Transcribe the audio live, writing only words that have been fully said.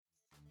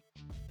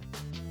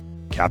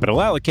Capital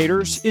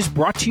Allocators is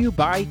brought to you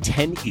by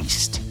 10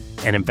 East,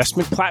 an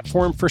investment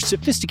platform for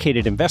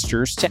sophisticated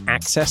investors to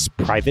access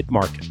private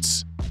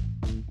markets.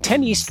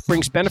 10 East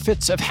brings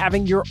benefits of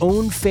having your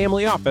own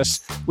family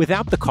office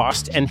without the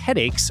cost and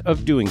headaches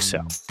of doing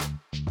so.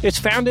 It's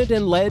founded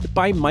and led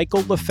by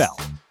Michael LaFell,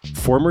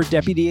 former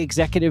Deputy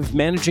Executive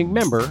Managing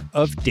Member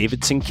of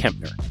Davidson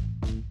Kempner.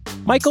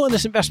 Michael and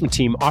his investment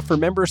team offer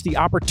members the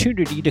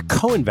opportunity to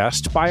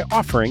co-invest by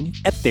offering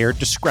at their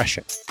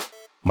discretion.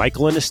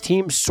 Michael and his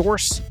team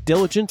source,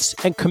 diligence,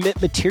 and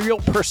commit material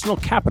personal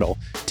capital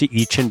to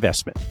each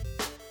investment.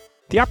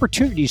 The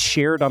opportunities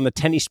shared on the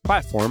 10 East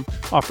platform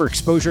offer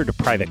exposure to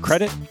private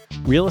credit,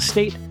 real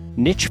estate,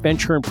 niche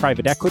venture and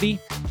private equity,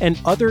 and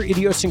other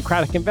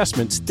idiosyncratic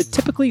investments that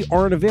typically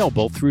aren't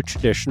available through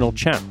traditional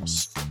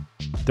channels.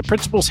 The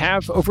principals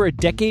have over a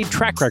decade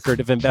track record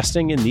of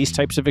investing in these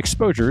types of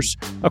exposures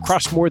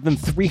across more than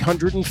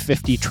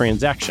 350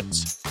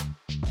 transactions.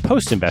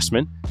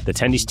 Post-investment, the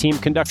 10 East team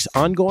conducts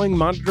ongoing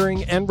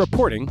monitoring and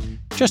reporting,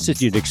 just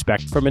as you'd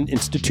expect from an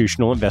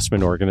institutional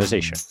investment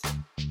organization.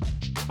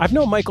 I've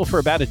known Michael for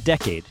about a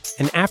decade,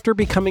 and after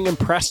becoming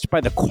impressed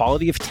by the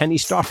quality of 10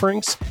 East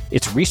offerings,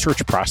 its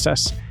research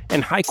process,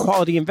 and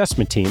high-quality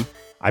investment team,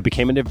 I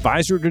became an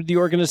advisor to the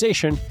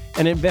organization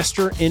and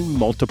investor in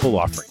multiple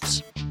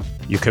offerings.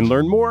 You can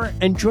learn more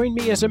and join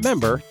me as a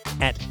member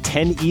at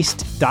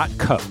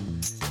 10east.co.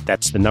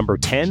 That's the number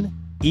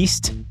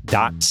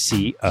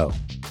 10east.co.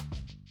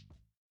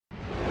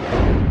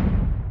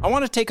 I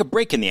want to take a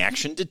break in the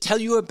action to tell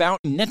you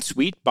about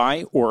NetSuite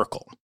by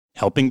Oracle,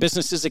 helping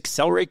businesses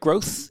accelerate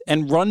growth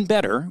and run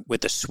better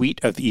with a suite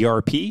of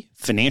ERP,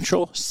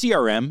 financial,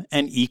 CRM,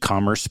 and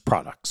e-commerce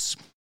products.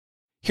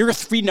 Here are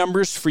three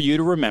numbers for you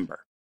to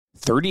remember: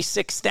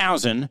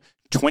 36,000,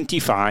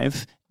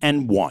 25,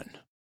 and 1.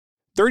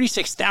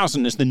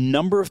 36,000 is the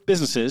number of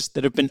businesses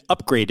that have been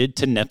upgraded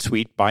to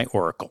NetSuite by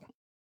Oracle.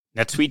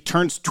 NetSuite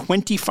turns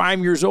 25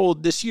 years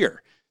old this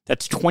year.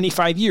 That's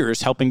 25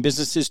 years helping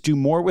businesses do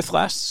more with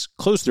less,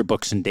 close their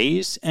books in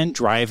days, and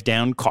drive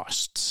down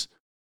costs.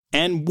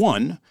 And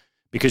 1,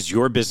 because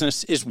your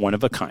business is one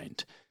of a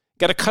kind.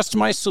 Get a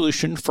customized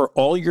solution for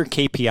all your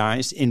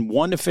KPIs in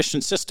one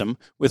efficient system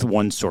with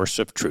one source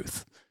of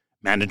truth.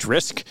 Manage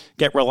risk,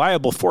 get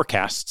reliable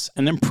forecasts,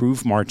 and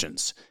improve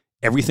margins.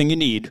 Everything you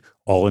need,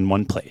 all in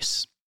one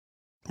place.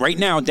 Right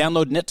now,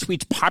 download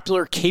NetSuite's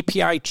popular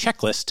KPI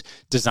checklist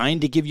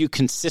designed to give you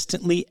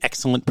consistently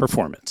excellent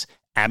performance,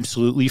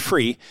 absolutely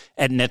free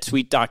at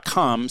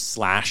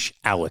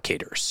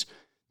netsuite.com/allocators.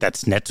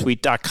 That's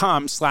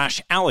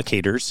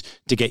netsuite.com/allocators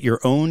to get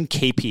your own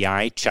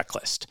KPI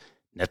checklist.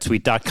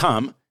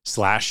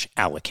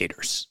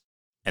 netsuite.com/allocators.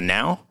 And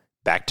now,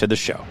 back to the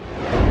show.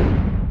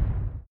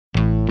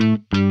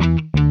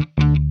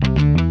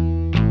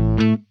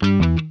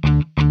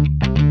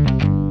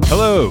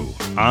 Hello,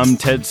 I'm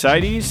Ted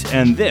Seides,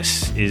 and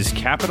this is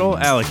Capital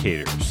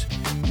Allocators.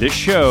 This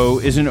show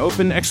is an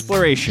open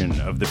exploration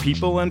of the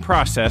people and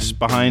process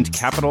behind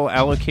capital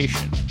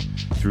allocation.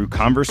 Through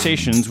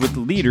conversations with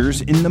leaders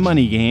in the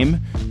money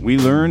game, we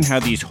learn how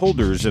these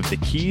holders of the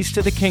keys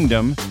to the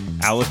kingdom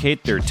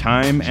allocate their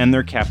time and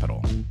their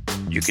capital.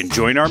 You can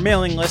join our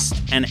mailing list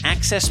and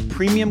access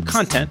premium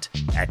content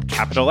at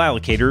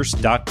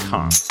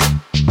capitalallocators.com.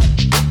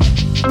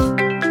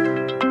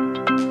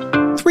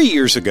 3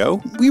 years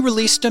ago, we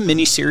released a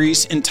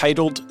mini-series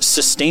entitled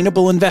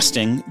Sustainable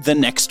Investing: The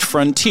Next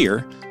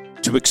Frontier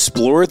to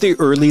explore the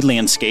early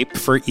landscape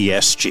for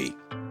ESG.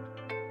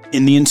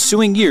 In the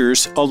ensuing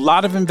years, a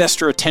lot of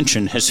investor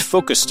attention has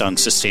focused on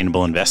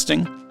sustainable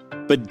investing,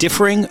 but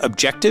differing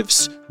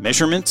objectives,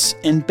 measurements,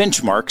 and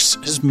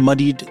benchmarks has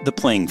muddied the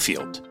playing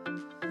field.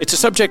 It's a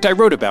subject I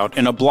wrote about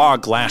in a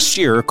blog last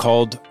year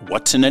called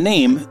What's in a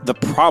Name? The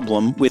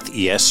Problem with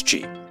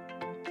ESG.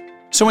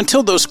 So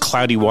until those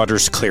cloudy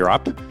waters clear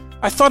up,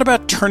 I thought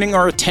about turning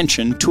our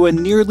attention to a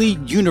nearly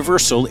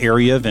universal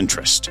area of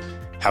interest: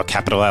 how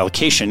capital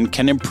allocation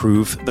can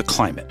improve the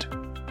climate.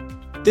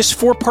 This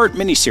 4-part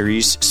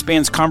miniseries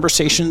spans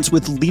conversations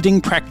with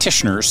leading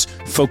practitioners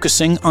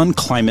focusing on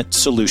climate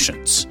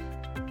solutions.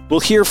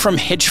 We'll hear from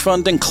hedge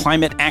fund and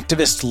climate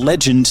activist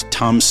legend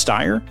Tom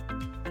Steyer,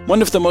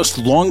 one of the most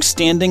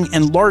long-standing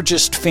and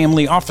largest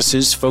family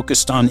offices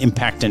focused on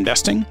impact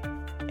investing,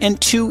 and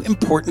 2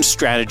 important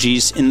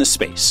strategies in the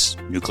space: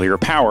 nuclear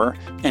power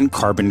and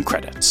carbon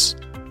credits.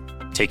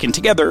 Taken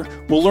together,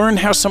 we'll learn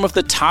how some of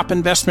the top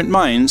investment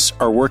minds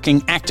are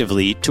working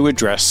actively to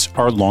address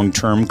our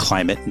long-term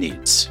climate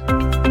needs.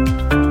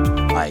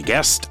 My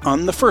guest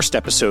on the first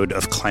episode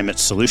of Climate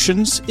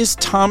Solutions is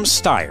Tom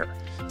Steyer,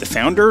 the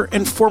founder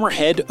and former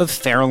head of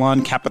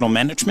Farallon Capital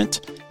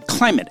Management,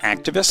 climate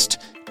activist,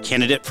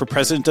 candidate for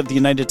President of the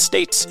United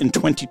States in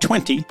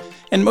 2020,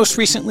 and most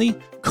recently,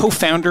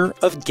 co-founder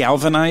of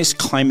Galvanize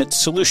Climate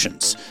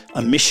Solutions,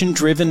 a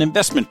mission-driven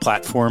investment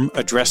platform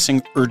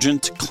addressing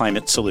urgent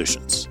climate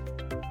solutions.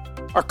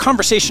 Our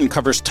conversation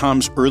covers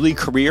Tom's early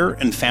career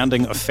and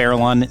founding of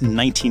Farallon in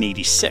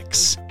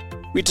 1986.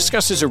 We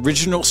discuss his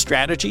original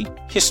strategy,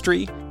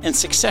 history, and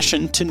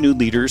succession to new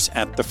leaders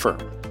at the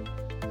firm.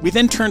 We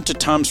then turn to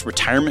Tom's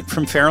retirement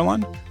from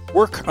Farallon,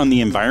 work on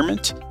the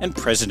environment, and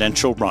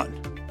presidential run.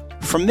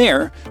 From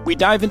there, we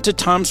dive into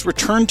Tom's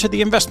return to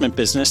the investment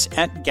business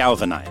at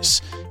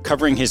Galvanize,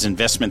 covering his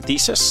investment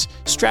thesis,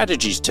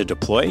 strategies to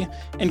deploy,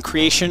 and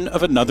creation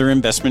of another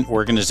investment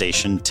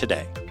organization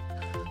today.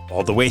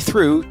 All the way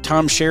through,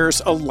 Tom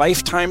shares a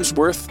lifetime's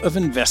worth of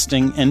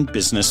investing and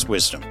business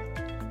wisdom.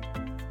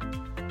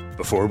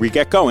 Before we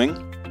get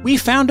going, we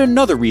found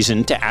another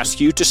reason to ask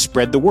you to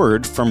spread the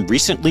word from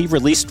recently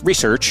released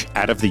research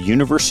out of the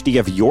University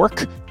of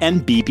York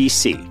and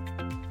BBC.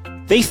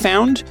 They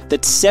found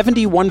that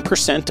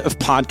 71% of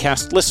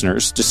podcast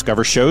listeners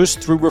discover shows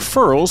through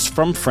referrals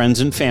from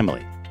friends and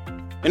family.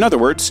 In other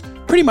words,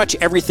 pretty much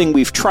everything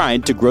we've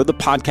tried to grow the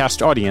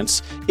podcast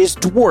audience is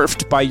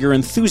dwarfed by your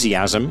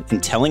enthusiasm in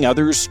telling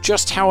others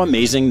just how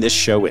amazing this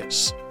show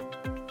is.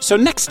 So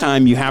next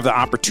time you have the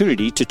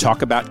opportunity to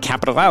talk about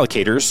capital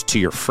allocators to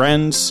your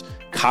friends,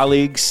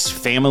 colleagues,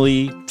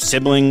 family,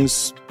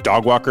 siblings,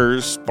 dog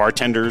walkers,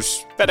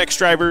 bartenders, FedEx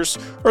drivers,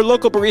 or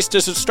local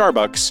baristas at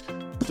Starbucks,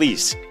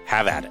 please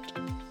have at it.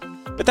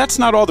 But that's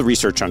not all the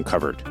research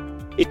uncovered.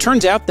 It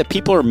turns out that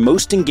people are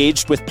most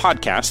engaged with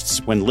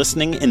podcasts when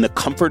listening in the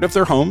comfort of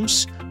their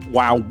homes,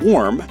 while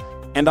warm,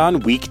 and on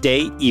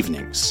weekday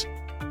evenings.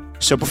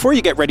 So before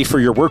you get ready for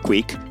your work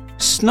week,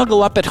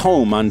 snuggle up at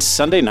home on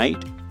Sunday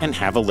night and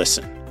have a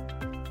listen.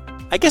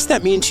 I guess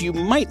that means you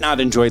might not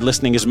enjoy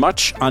listening as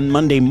much on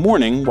Monday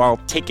morning while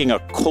taking a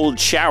cold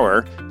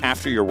shower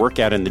after your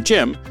workout in the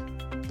gym,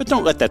 but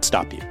don't let that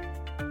stop you.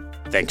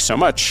 Thanks so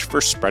much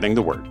for spreading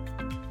the word.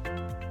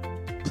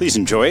 Please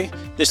enjoy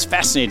this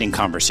fascinating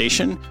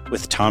conversation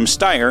with Tom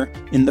Steyer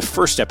in the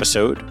first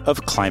episode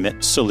of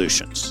Climate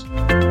Solutions.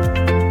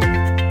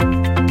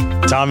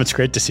 Tom, it's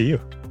great to see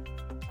you.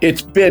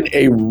 It's been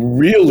a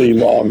really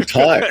long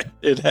time.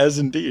 It has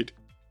indeed.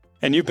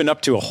 And you've been up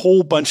to a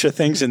whole bunch of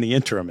things in the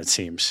interim, it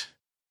seems.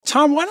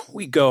 Tom, why don't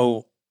we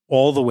go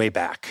all the way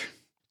back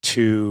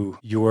to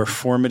your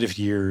formative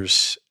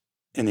years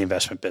in the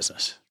investment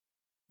business?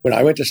 When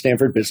I went to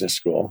Stanford Business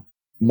School,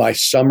 my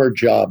summer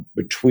job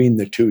between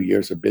the 2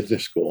 years of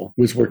business school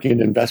was working in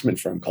an investment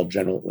firm called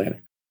General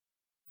Atlantic.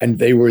 And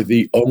they were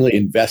the only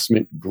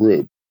investment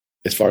group,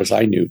 as far as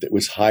I knew, that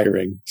was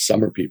hiring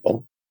summer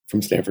people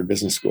from Stanford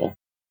Business School.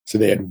 So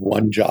they had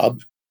one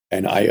job,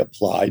 and I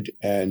applied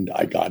and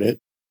I got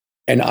it.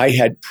 And I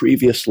had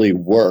previously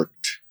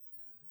worked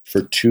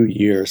for 2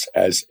 years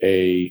as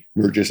a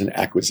mergers and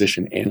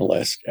acquisition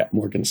analyst at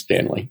Morgan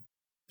Stanley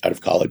out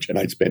of college. And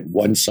I'd spent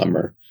one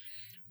summer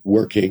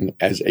working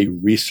as a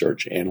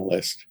research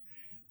analyst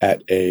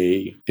at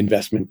a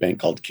investment bank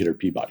called Kidder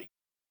Peabody.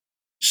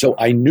 So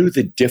I knew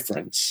the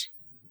difference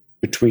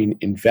between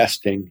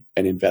investing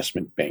and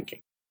investment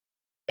banking.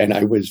 And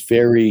I was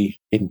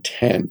very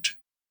intent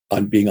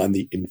on being on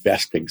the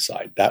investing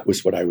side. That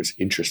was what I was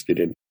interested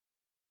in.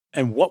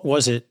 And what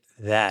was it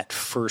that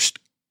first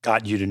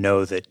got you to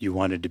know that you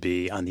wanted to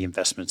be on the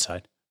investment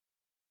side?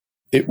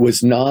 It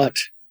was not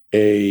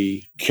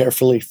a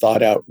carefully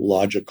thought out,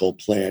 logical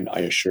plan,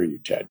 I assure you,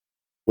 Ted.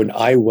 When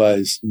I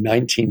was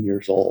 19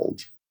 years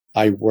old,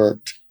 I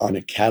worked on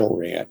a cattle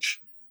ranch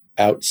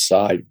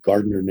outside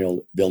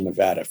Gardnerville,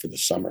 Nevada for the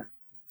summer.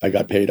 I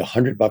got paid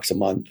 $100 a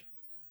month.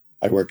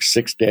 I worked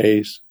 6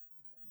 days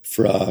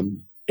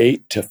from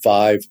 8 to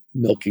 5,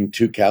 milking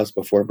 2 cows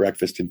before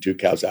breakfast and 2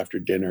 cows after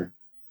dinner.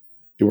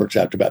 It works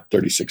out to about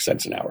 36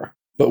 cents an hour.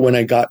 But when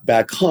I got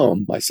back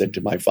home, I said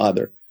to my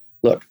father,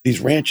 look, these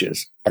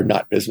ranches are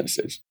not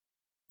businesses.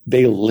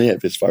 They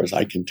live, as far as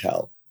I can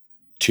tell,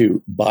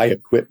 to buy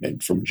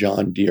equipment from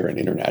John Deere and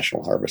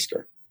International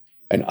Harvester.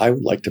 And I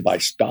would like to buy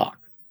stock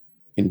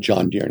in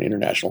John Deere and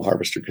International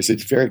Harvester because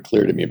it's very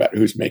clear to me about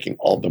who's making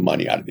all the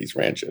money out of these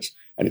ranches.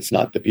 And it's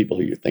not the people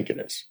who you think it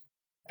is.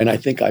 And I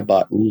think I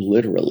bought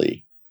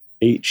literally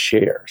 8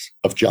 shares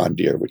of John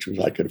Deere, which was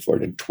I could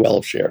afford, and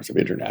 12 shares of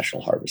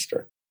International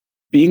Harvester.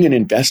 Being an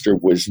investor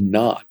was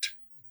not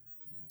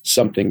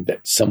something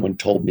that someone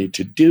told me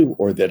to do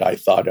or that I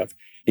thought of.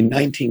 In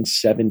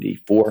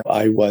 1974,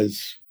 I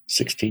was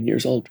 16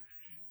 years old.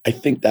 I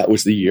think that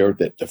was the year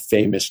that the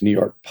famous New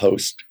York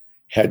Post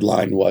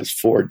headline was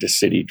Ford to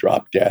City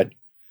drop dead,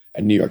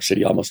 and New York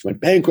City almost went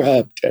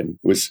bankrupt, and it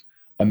was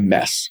a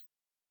mess.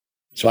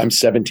 So I'm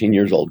 17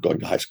 years old going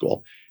to high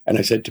school. And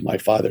I said to my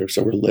father,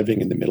 so we're living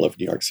in the middle of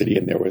New York City,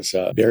 and there was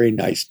a very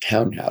nice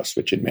townhouse,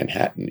 which in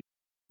Manhattan,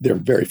 there are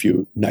very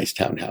few nice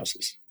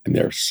townhouses, and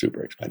they're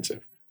super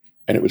expensive.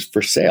 And it was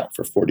for sale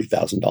for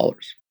 $40,000,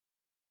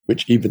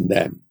 which even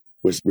then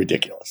was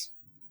ridiculous.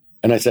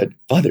 And I said,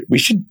 Father, we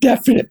should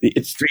definitely,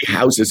 it's 3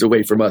 houses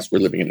away from us. We're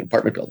living in an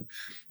apartment building.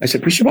 I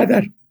said, we should buy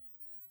that.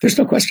 There's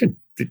no question.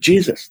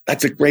 Jesus,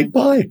 that's a great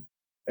buy.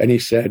 And he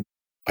said,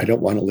 I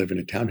don't want to live in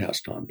a townhouse,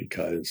 Tom,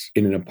 because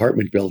in an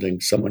apartment building,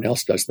 someone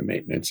else does the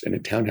maintenance. In a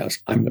townhouse,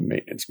 I'm the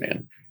maintenance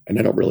man. And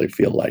I don't really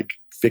feel like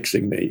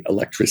fixing the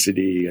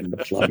electricity and the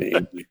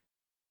plumbing.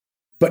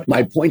 But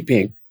my point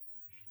being,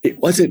 it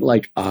wasn't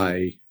like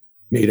I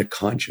made a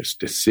conscious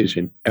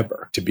decision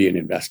ever to be an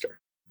investor.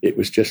 It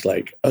was just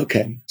like,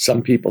 okay,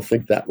 some people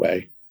think that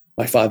way.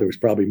 My father was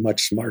probably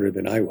much smarter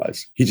than I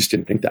was. He just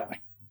didn't think that way.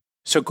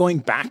 So going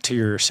back to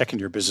your second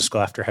year business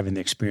school after having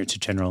the experience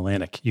at General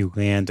Atlantic, you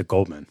land at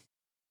Goldman.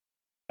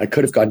 I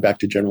could have gone back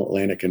to General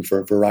Atlantic, and for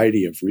a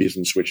variety of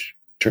reasons, which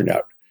turned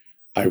out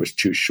I was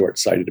too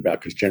short-sighted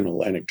about, because General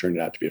Atlantic turned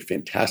out to be a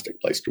fantastic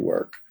place to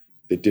work.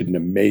 They did an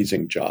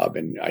amazing job,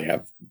 and I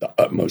have the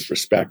utmost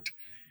respect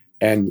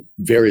and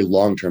very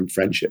long-term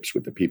friendships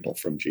with the people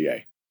from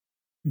GA.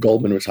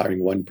 Goldman was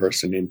hiring one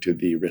person into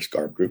the risk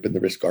arb group, and the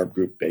risk arb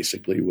group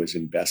basically was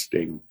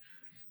investing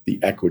the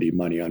equity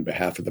money on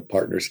behalf of the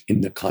partners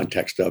in the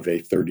context of a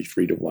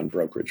 33-to-1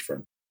 brokerage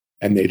firm.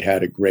 And they'd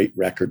had a great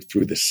record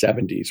through the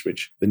 70s,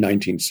 which the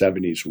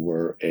 1970s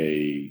were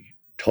a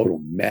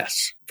total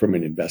mess from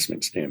an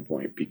investment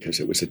standpoint, because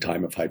it was a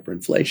time of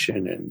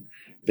hyperinflation, and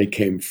they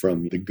came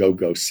from the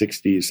go-go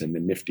 60s and the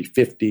nifty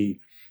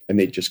 50, and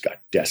they just got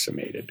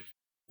decimated.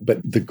 But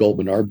the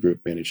Goldman Arb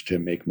Group managed to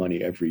make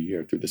money every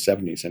year through the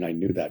 70s, and I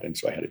knew that, and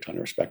so I had a ton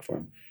of respect for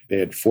them. They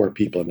had 4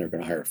 people, and they're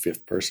going to hire a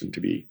 5th person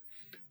to be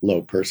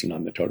low person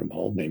on the totem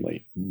pole,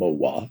 namely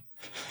Mo.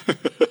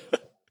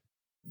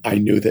 I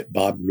knew that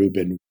Bob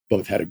Rubin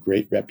both had a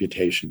great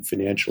reputation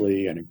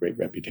financially and a great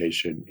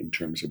reputation in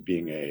terms of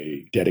being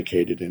a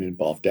dedicated and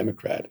involved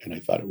Democrat, and I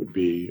thought it would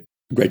be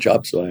a great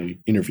job, so I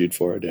interviewed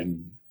for it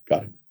and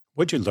got it.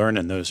 What'd you learn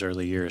in those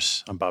early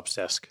years on Bob's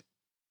desk?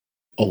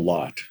 A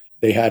lot.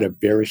 They had a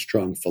very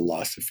strong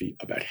philosophy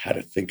about how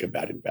to think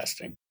about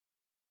investing.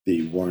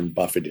 The Warren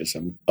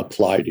Buffettism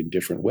applied in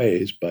different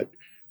ways, but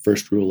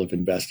first rule of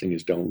investing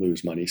is don't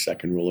lose money.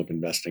 Second rule of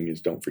investing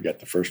is don't forget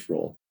the first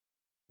rule.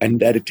 And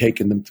that had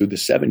taken them through the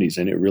 70s,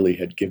 and it really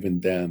had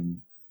given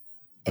them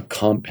a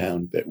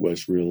compound that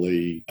was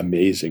really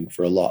amazing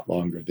for a lot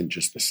longer than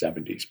just the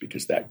 70s,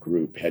 because that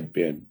group had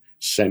been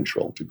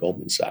central to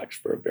Goldman Sachs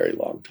for a very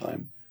long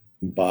time.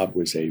 And Bob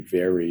was a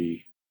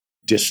very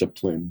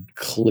disciplined,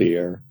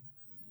 clear,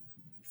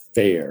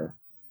 fair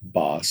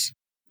boss,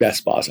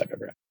 best boss I've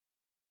ever had.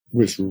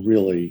 Was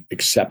really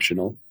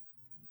exceptional.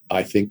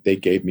 I think they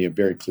gave me a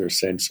very clear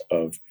sense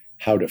of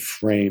how to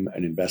frame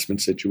an investment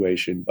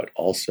situation, but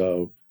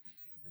also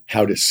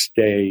how to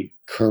stay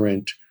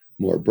current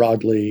more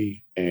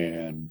broadly.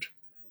 And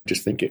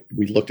just think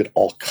we looked at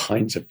all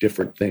kinds of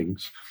different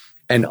things.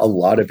 And a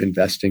lot of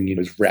investing,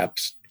 is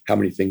reps. How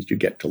many things do you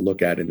get to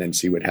look at and then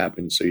see what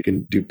happens so you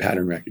can do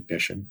pattern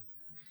recognition?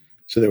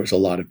 So there was a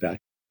lot of that.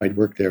 I'd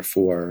worked there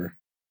for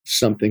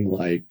something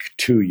like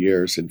 2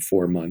 years and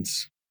 4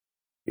 months.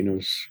 It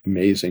was an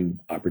amazing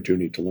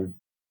opportunity to learn.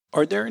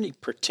 Are there any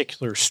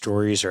particular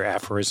stories or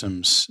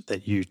aphorisms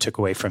that you took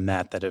away from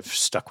that have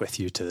stuck with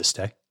you to this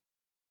day?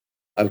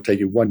 I'll tell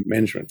you one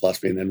management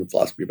philosophy and then a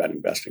philosophy about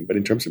investing. But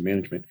in terms of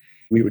management,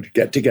 we would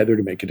get together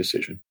to make a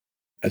decision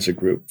as a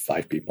group,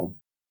 5 people.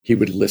 He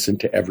would listen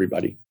to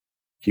everybody.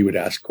 He would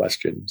ask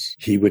questions.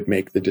 He would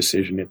make the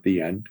decision at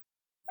the end.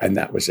 And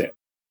that was it.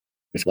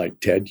 It's like,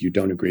 Ted, you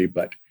don't agree,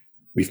 but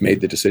we've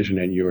made the decision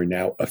and you are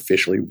now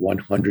officially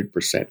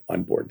 100%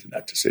 on board to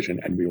that decision,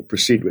 and we will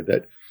proceed with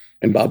it.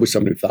 And Bob was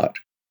someone who thought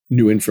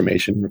new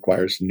information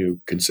requires new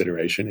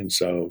consideration. And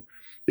so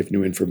if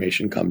new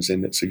information comes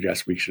in that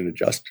suggests we should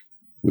adjust,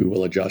 we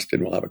will adjust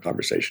and we'll have a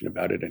conversation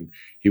about it. And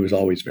he was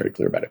always very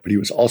clear about it. But he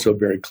was also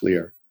very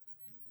clear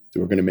that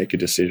we're going to make a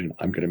decision.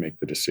 I'm going to make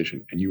the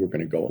decision and you were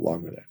going to go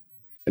along with it.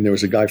 And there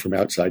was a guy from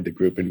outside the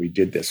group, and we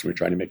did this. And we were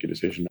trying to make a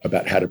decision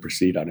about how to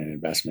proceed on an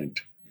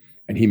investment.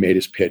 And he made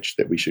his pitch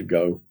that we should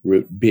go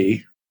route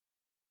B.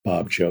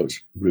 Bob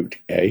chose route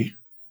A.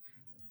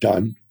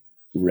 Done.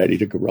 Ready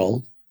to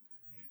roll.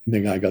 And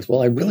the guy goes,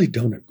 well, I really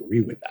don't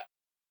agree with that.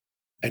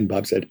 And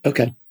Bob said,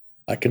 okay,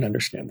 I can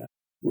understand that.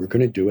 We're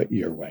going to do it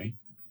your way.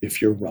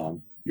 If you're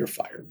wrong, you're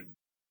fired.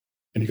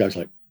 And the guy's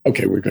like,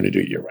 okay, we're going to do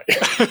it your way.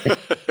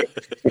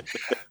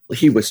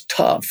 He was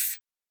tough,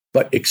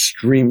 but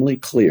extremely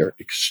clear,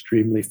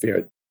 extremely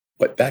fair.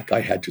 What that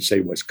guy had to say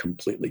was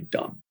completely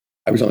dumb.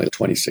 I was only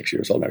 26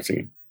 years old, and I was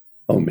thinking,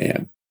 oh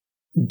man,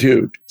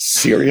 dude,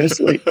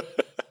 seriously?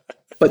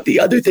 But the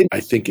other thing I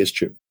think is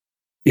true.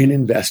 In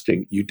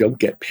investing, you don't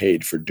get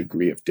paid for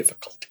degree of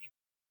difficulty.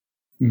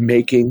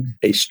 Making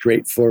a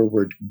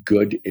straightforward,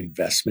 good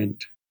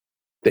investment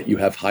that you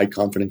have high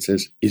confidence in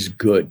is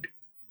good.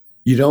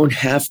 You don't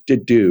have to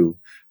do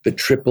the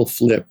triple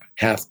flip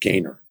half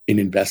gainer in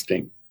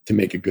investing to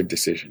make a good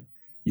decision.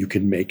 You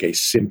can make a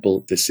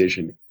simple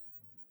decision.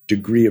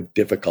 Degree of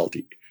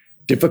difficulty.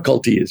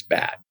 Difficulty is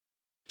bad.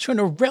 So in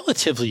a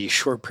relatively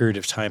short period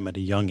of time at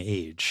a young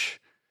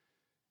age,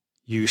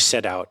 you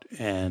set out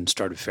and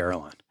started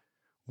Farallon.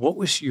 What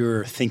was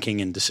your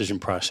thinking and decision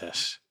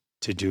process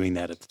to doing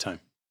that at the time?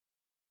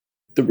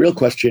 The real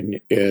question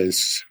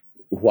is,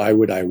 why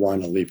would I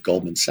want to leave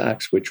Goldman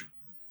Sachs, which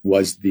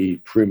was the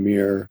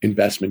premier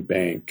investment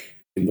bank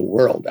in the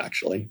world,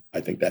 actually? I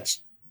think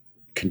that's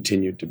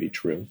continued to be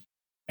true.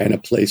 And a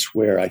place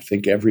where I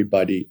think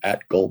everybody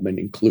at Goldman,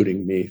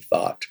 including me,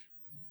 thought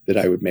that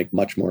I would make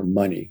much more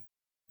money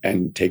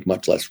and take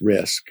much less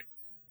risk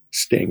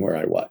staying where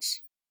I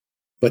was.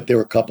 But there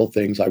were a couple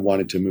things. I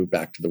wanted to move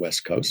back to the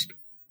West Coast.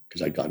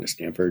 because I'd gone to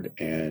Stanford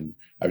and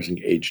I was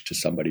engaged to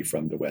somebody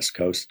from the West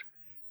Coast.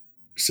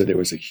 So there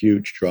was a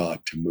huge draw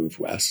to move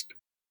west.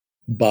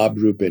 Bob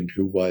Rubin,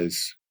 who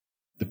was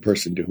the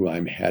person to whom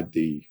I had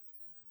the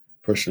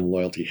personal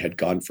loyalty, had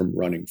gone from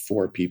running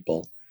 4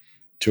 people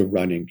to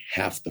running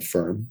half the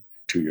firm.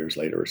 2 years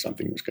later or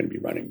something, was going to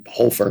be running the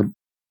whole firm,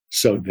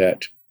 so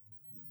that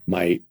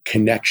my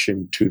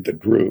connection to the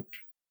group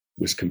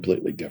was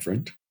completely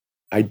different.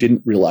 I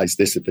didn't realize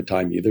this at the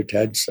time either,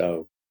 Ted,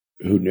 so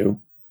who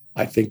knew?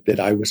 I think that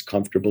I was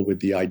comfortable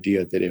with the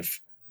idea that if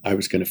I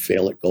was going to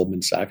fail at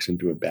Goldman Sachs and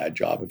do a bad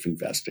job of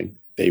investing,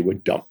 they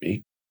would dump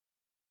me.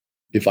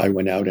 If I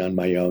went out on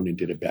my own and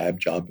did a bad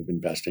job of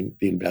investing,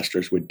 the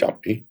investors would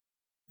dump me.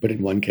 But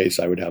in one case,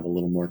 I would have a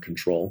little more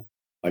control.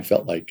 I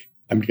felt like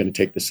I'm going to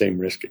take the same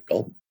risk at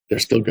Goldman. They're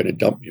still going to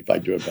dump me if I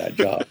do a bad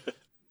job.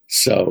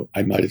 So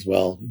I might as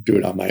well do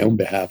it on my own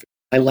behalf.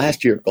 My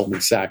last year at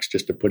Goldman Sachs,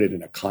 just to put it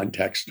in a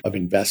context of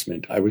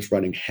investment, I was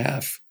running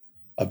half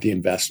of the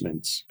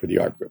investments for the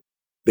art group.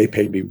 They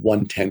paid me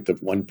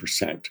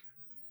 0.1%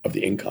 of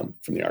the income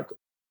from the art group.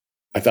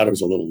 I thought it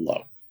was a little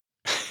low.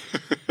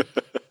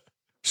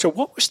 So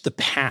what was the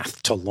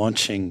path to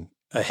launching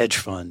a hedge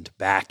fund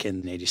back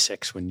in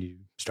 86 when you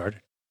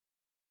started?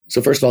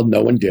 So first of all,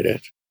 no one did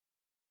it.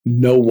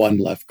 No one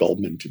left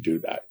Goldman to do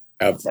that,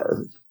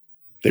 ever.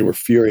 They were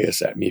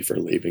furious at me for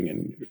leaving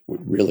and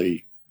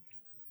really,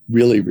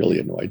 really, really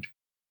annoyed.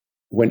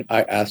 When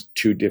I asked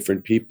 2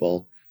 different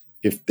people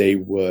if they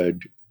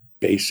would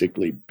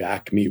basically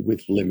back me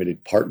with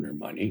limited partner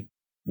money,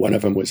 one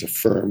of them was a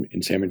firm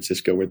in San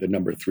Francisco where the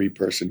number 3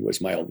 person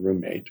was my old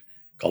roommate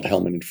called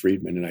Hellman and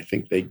Friedman. And I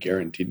think they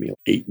guaranteed me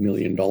 $8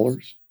 million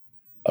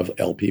of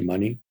LP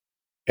money.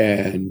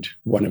 And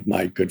one of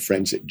my good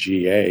friends at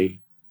GA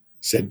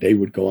said they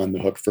would go on the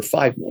hook for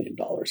 $5 million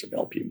of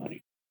LP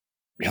money.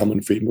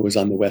 Hellman Friedman was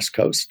on the West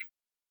Coast.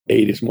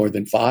 8 is more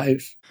than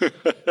 5.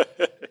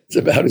 It's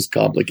about as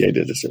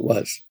complicated as it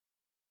was.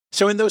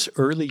 So in those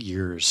early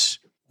years,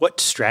 what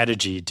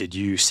strategy did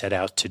you set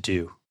out to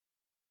do?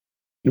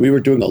 We were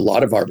doing a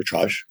lot of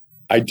arbitrage.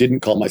 I didn't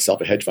call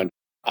myself a hedge fund.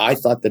 I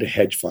thought that a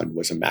hedge fund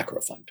was a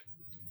macro fund.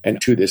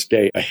 And to this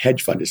day, a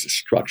hedge fund is a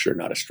structure,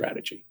 not a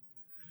strategy.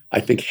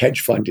 I think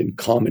hedge fund in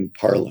common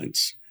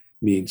parlance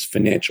means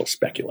financial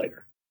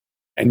speculator.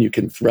 And you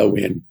can throw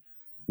in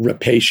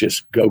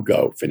rapacious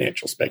go-go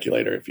financial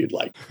speculator if you'd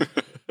like.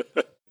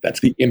 That's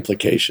the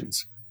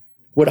implications.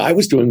 What I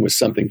was doing was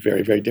something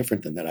very, very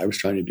different than that. I was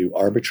trying to do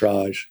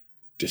arbitrage,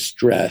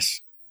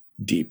 distress,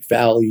 deep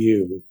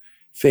value,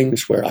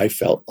 things where I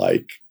felt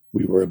like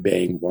we were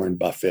obeying Warren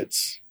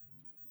Buffett's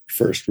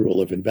first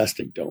rule of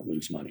investing: don't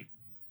lose money.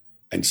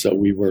 And so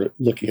we were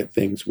looking at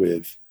things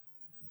with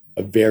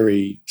a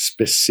very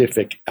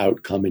specific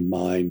outcome in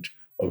mind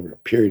over a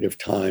period of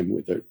time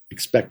with an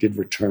expected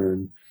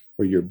return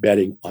where you're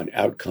betting on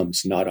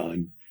outcomes, not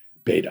on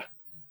beta.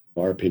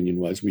 Our opinion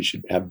was we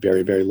should have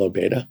very, very low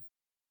beta.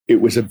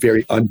 It was a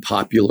very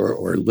unpopular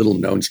or little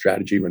known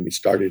strategy when we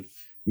started.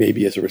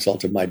 Maybe as a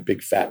result of my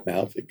big fat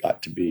mouth, it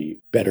got to be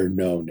better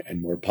known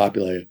and more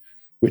popular,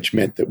 which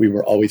meant that we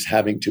were always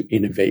having to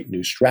innovate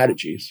new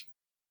strategies,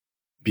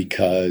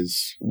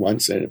 because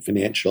once a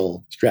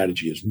financial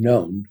strategy is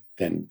known,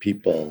 then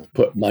people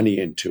put money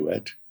into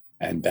it.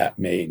 And that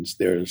means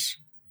there's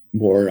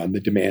more on the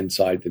demand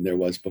side than there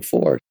was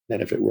before.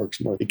 And if it works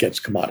more, it gets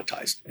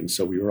commoditized. And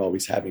so we were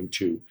always having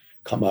to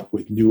come up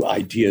with new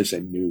ideas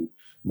and new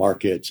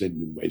markets and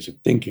new ways of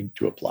thinking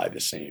to apply the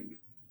same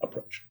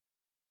approach.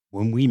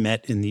 When we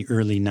met in the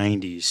early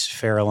 90s,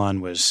 Farallon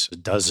was a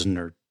dozen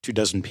or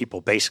 24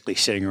 people basically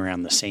sitting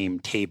around the same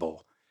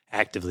table,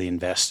 actively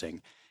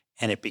investing.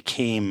 And it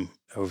became,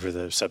 over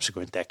the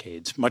subsequent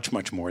decades, much,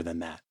 much more than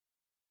that.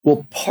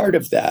 Well, part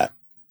of that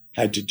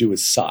had to do with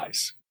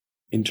size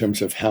in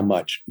terms of how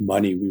much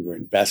money we were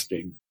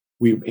investing.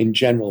 We, in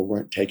general,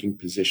 weren't taking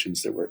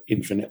positions that were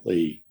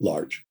infinitely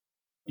large.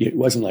 It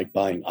wasn't like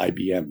buying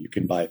IBM. You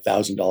can buy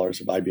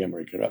 $1,000 of IBM, or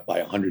you could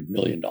buy $100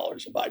 million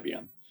of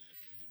IBM.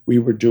 We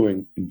were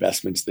doing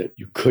investments that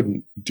you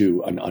couldn't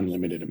do an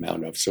unlimited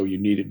amount of, so you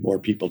needed more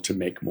people to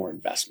make more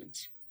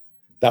investments.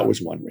 That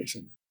was one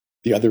reason.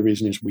 The other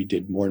reason is we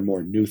did more and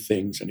more new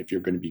things, and if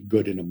you're going to be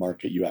good in a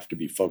market, you have to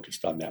be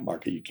focused on that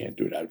market. You can't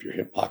do it out of your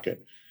hip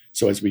pocket.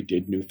 So as we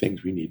did new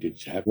things, we needed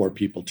to have more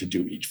people to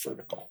do each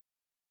vertical.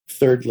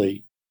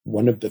 Thirdly,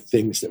 one of the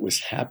things that was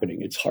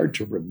happening, it's hard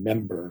to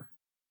remember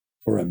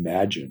or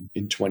imagine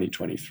in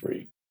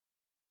 2023.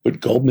 But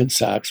Goldman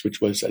Sachs,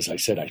 which was, as I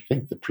said, I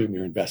think the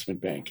premier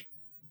investment bank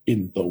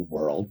in the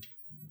world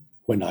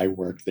when I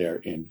worked there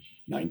in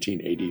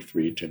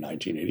 1983 to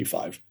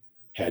 1985,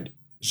 had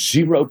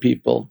 0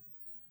 people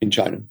in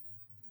China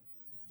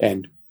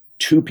and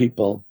 2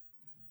 people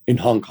in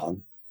Hong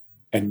Kong.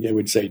 And they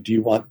would say, do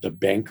you want the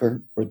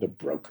banker or the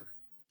broker?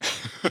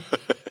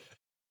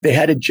 They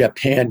had a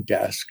Japan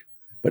desk,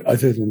 but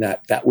other than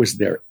that, that was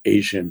their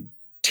Asian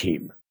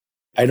team.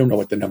 I don't know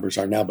what the numbers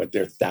are now, but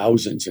there are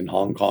thousands in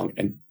Hong Kong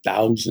and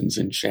thousands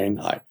in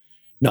Shanghai,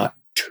 not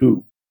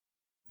 2.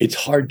 It's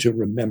hard to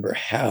remember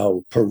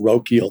how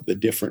parochial the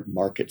different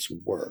markets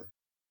were.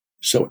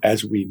 So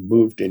as we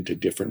moved into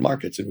different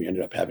markets, and we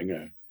ended up having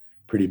a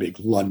pretty big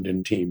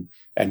London team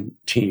and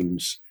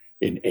teams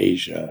in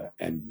Asia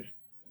and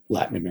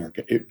Latin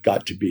America, it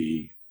got to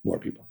be more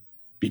people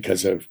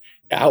because of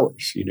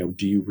hours.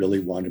 Do you really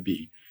want to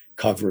be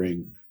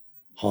covering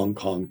Hong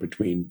Kong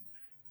between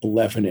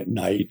 11 at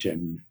night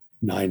and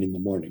 9 in the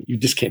morning? You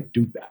just can't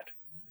do that.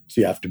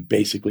 So you have to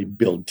basically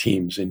build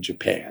teams in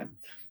Japan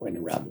and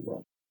around the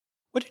world.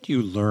 What did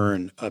you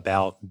learn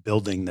about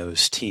building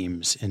those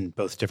teams in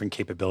both different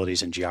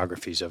capabilities and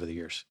geographies over the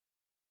years?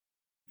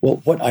 Well,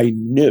 what I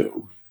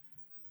knew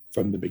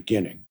from the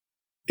beginning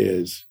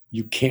is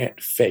you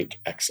can't fake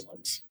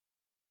excellence.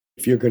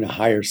 If you're going to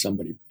hire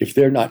somebody, if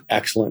they're not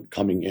excellent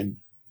coming in,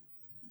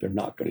 they're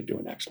not going to do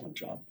an excellent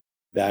job.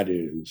 That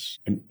is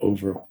an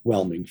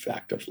overwhelming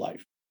fact of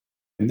life.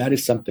 And that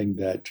is something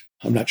that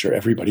I'm not sure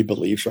everybody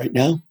believes right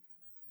now,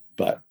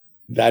 but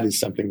that is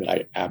something that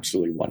I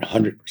absolutely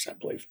 100%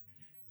 believe.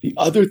 The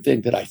other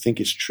thing that I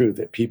think is true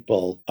that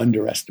people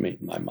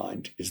underestimate in my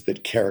mind is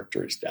that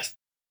character is destiny.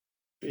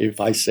 If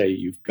I say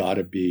you've got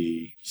to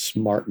be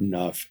smart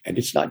enough, and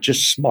it's not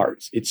just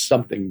smarts, it's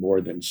something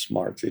more than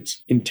smarts,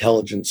 it's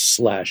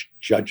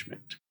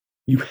intelligence/judgment.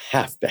 You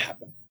have to have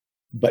them.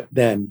 But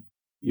then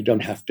you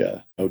don't have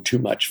to know too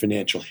much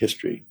financial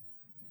history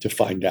to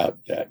find out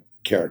that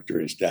character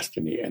is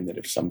destiny, and that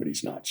if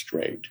somebody's not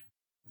straight,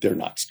 they're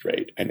not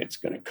straight, and it's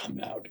going to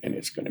come out and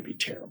it's going to be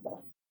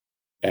terrible.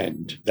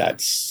 And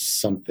that's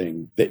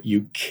something that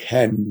you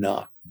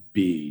cannot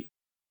be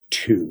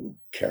too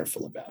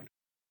careful about.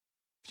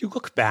 If you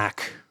look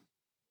back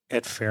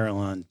at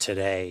Farallon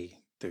today,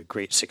 the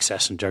great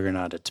success and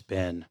juggernaut it's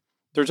been,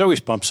 there's always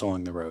bumps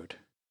along the road.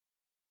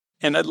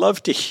 And I'd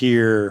love to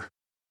hear,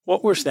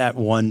 what was that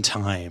one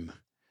time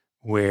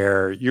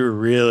where you were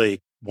really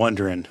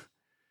wondering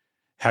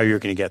how you're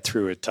going to get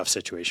through a tough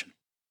situation?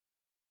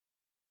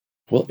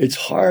 Well, it's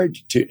hard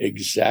to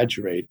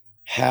exaggerate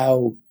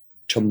how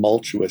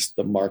tumultuous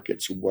the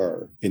markets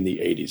were in the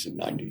 80s and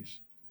 90s.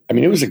 I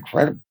mean, it was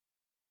incredible.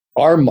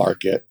 Our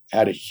market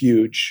had a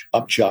huge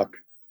upchuck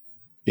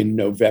in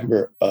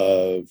November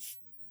of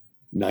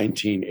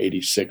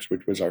 1986,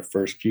 which was our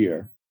first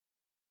year,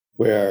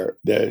 where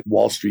the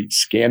Wall Street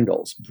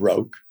scandals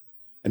broke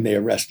and they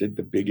arrested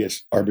the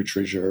biggest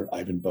arbitrager,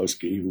 Ivan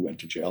Boesky, who went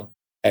to jail.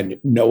 And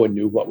no one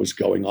knew what was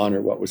going on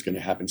or what was going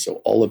to happen.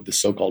 So all of the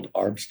so-called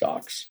ARB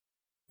stocks,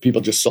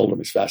 people just sold them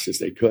as fast as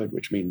they could,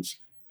 which means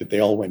that they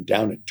all went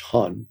down a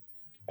ton.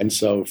 And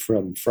so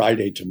from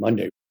Friday to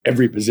Monday,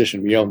 every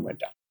position we owned went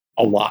down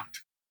a lot.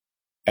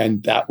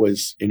 And that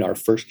was in our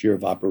first year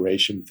of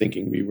operation,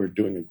 thinking we were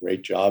doing a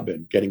great job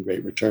and getting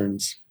great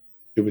returns.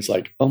 It was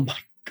like, oh my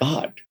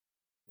God,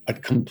 a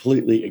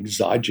completely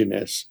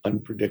exogenous,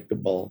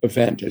 unpredictable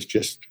event has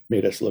just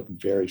made us look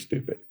very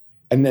stupid.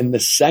 And then the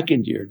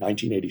second year,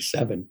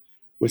 1987,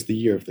 was the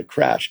year of the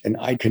crash. And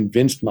I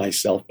convinced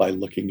myself by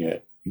looking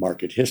at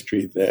market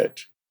history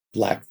that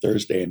Black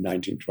Thursday in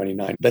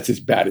 1929, that's as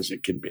bad as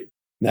it can be.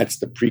 And that's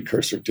the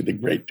precursor to the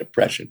Great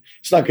Depression.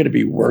 It's not going to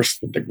be worse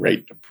than the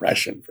Great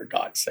Depression, for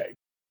God's sake.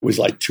 It was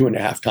like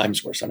 2.5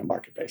 times worse on a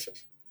market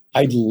basis.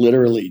 I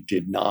literally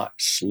did not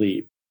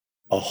sleep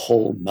a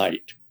whole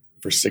night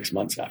for 6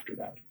 months after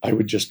that. I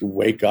would just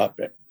wake up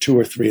at 2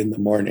 or 3 in the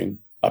morning,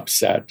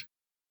 upset,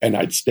 and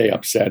I'd stay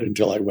upset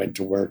until I went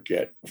to work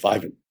at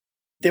 5.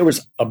 There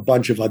was a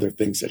bunch of other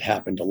things that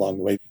happened along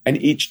the way.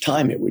 And each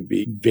time it would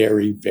be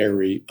very,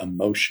 very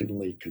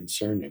emotionally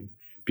concerning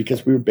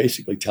because we were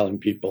basically telling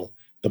people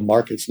the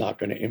market's not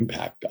going to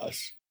impact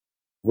us.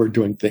 We're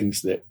doing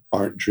things that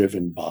aren't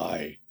driven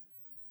by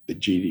the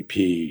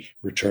GDP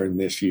return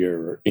this year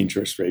or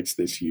interest rates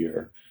this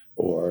year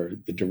or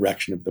the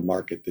direction of the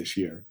market this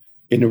year.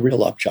 In a real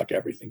upchuck,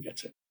 everything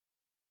gets it.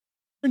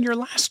 In your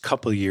last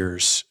couple of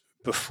years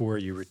before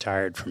you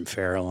retired from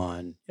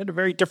Farallon, you had a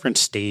very different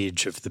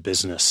stage of the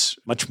business,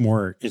 much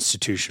more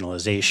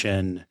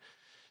institutionalization.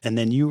 And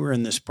then you were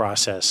in this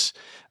process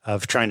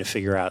of trying to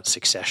figure out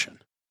succession.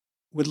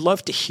 Would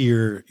love to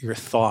hear your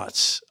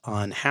thoughts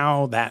on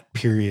how that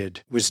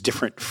period was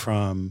different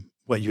from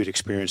what you had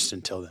experienced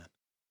until then.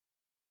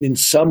 In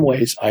some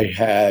ways, I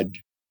had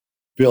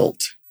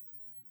built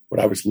what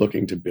I was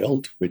looking to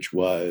build, which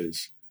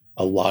was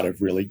a lot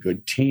of really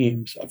good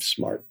teams of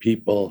smart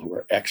people who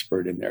were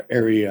expert in their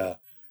area,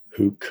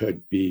 who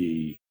could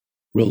be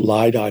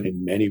relied on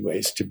in many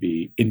ways to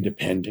be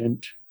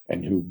independent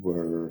and who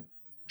were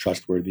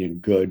trustworthy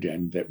and good,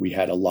 and that we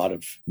had a lot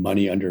of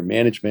money under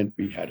management.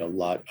 We had a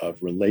lot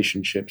of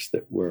relationships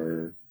that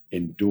were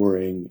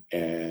enduring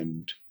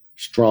and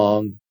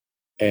strong,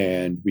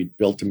 and we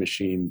built a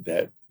machine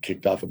that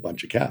kicked off a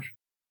bunch of cash.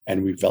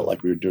 And we felt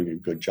like we were doing a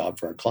good job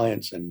for our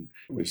clients, and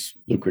it was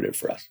lucrative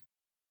for us.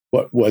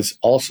 What was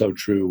also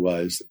true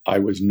was I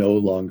was no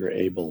longer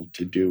able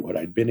to do what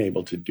I'd been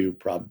able to do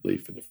probably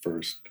for the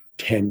first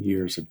 10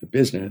 years of the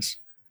business,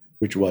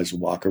 which was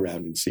walk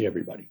around and see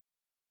everybody.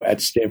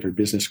 At Stanford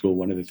Business School,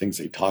 one of the things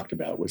they talked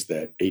about was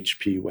the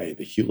HP way,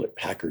 the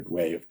Hewlett-Packard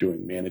way of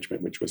doing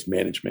management, which was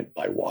management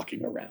by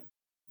walking around.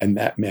 And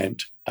that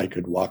meant I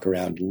could walk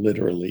around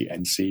literally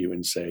and see you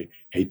and say,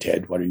 hey,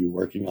 Ted, what are you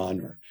working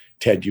on? Or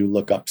Ted, you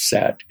look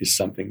upset. Is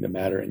something the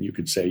matter? And you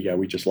could say, yeah,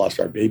 we just lost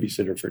our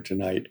babysitter for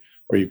tonight.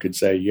 Or you could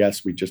say,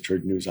 yes, we just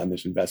heard news on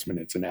this investment.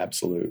 It's an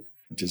absolute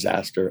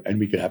disaster. And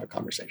we could have a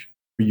conversation.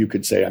 Or you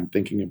could say, I'm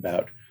thinking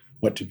about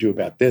what to do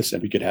about this.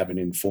 And we could have an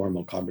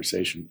informal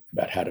conversation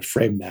about how to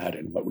frame that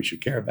and what we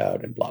should care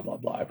about and blah, blah,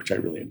 blah, which I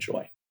really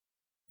enjoy.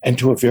 And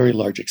to a very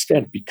large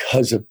extent,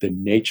 because of the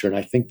nature, and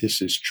I think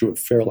this is true of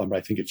Farallon, but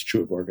I think it's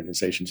true of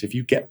organizations, if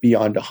you get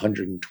beyond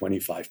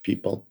 125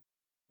 people,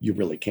 you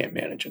really can't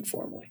manage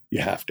informally.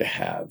 You have to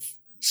have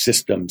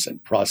systems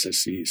and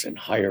processes and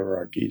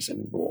hierarchies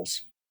and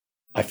rules.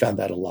 I found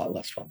that a lot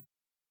less fun.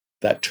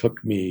 That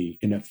took me,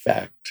 in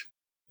effect,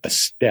 a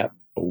step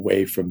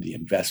away from the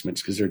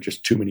investments because there are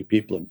just too many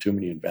people and too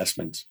many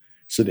investments.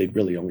 So they'd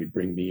really only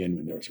bring me in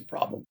when there was a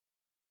problem.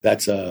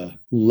 That's a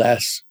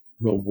less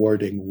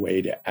rewarding way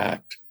to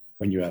act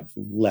when you have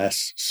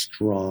less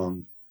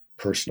strong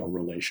personal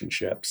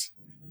relationships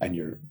and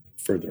you're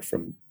further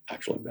from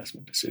actual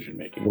investment decision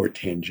making or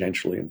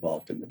tangentially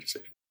involved in the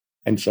decision.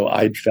 And so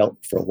I'd felt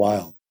for a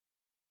while,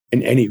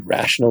 in any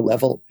rational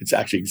level, it's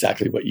actually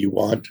exactly what you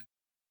want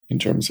in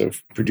terms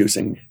of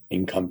producing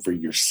income for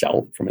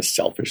yourself from a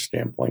selfish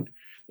standpoint.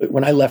 But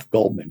when I left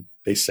Goldman,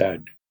 they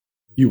said,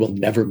 you will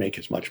never make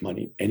as much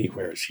money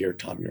anywhere as here,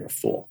 Tom, you're a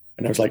fool.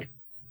 And I was like,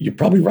 you're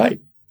probably right.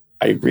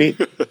 I agree.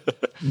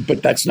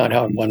 But that's not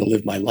how I want to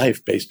live my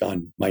life based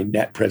on my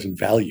net present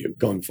value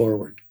going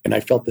forward. And I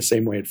felt the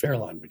same way at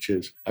Farallon, which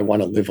is I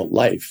want to live a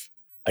life.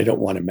 I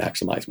don't want to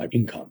maximize my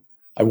income.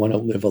 I want to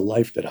live a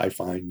life that I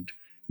find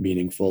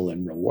meaningful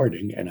and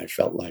rewarding. And I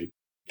felt like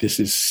this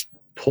has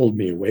pulled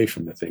me away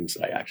from the things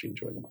that I actually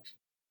enjoy the most.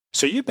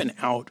 So you've been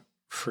out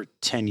for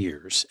 10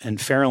 years and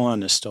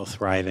Farallon is still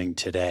thriving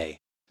today.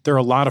 There are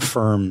a lot of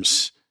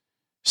firms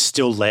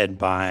still led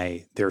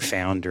by their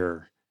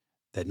founder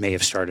that may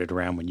have started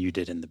around when you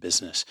did in the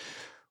business.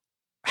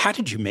 How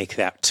did you make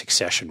that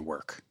succession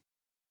work?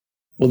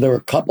 Well, there were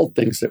a couple of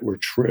things that were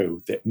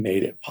true that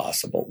made it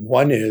possible.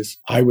 One is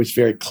I was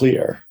very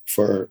clear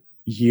for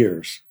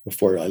years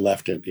before I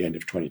left at the end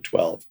of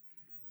 2012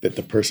 that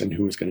the person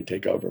who was going to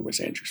take over was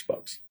Andrew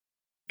Spokes.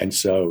 And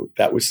so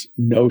that was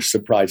no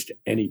surprise to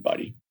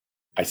anybody.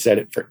 I said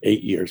it for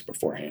 8 years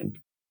beforehand.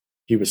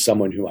 He was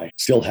someone who I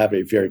still have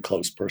a very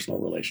close personal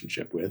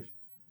relationship with,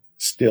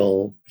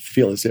 still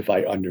feel as if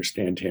I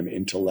understand him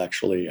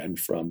intellectually and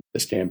from the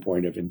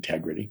standpoint of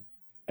integrity.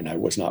 And I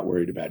was not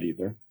worried about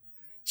either.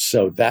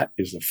 So that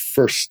is the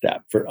first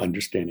step for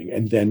understanding.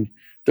 And then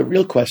the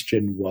real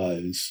question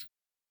was,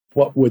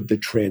 what would the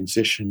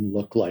transition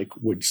look like?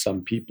 Would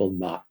some people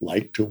not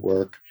like to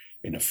work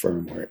in a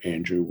firm where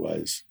Andrew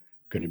was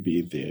going to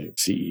be the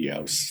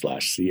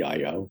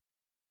CEO/CIO?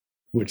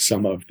 Would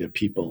some of the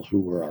people who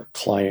were our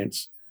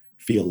clients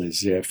feel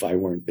as if I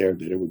weren't there,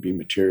 that it would be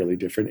materially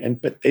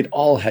different? But they'd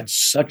all had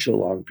such a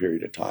long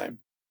period of time.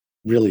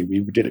 Really, we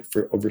did it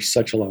for over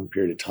such a long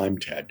period of time,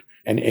 Ted.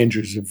 And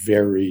Andrew's a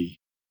very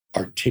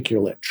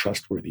articulate,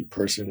 trustworthy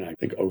person. And I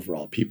think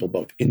overall people,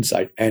 both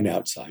inside and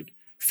outside,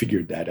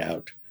 figured that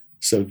out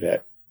so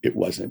that it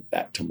wasn't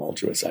that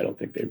tumultuous. I don't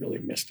think they really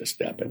missed a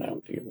step, and I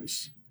don't think it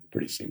was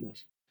pretty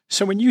seamless.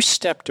 So when you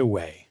stepped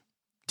away,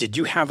 did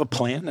you have a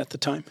plan at the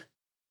time?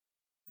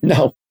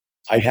 No,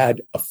 I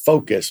had a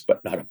focus,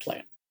 but not a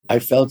plan. I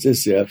felt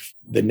as if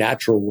the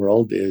natural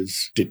world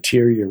is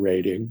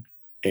deteriorating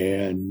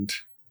and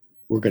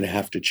we're going to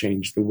have to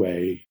change the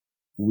way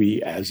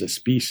we as a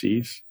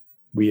species,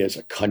 we as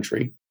a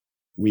country,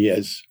 we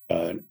as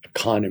an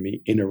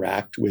economy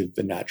interact with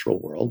the natural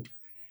world.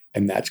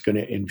 And that's going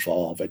to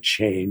involve a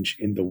change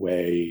in the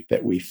way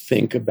that we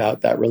think about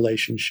that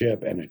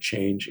relationship and a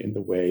change in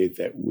the way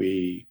that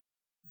we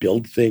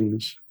build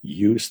things,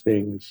 use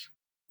things,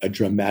 a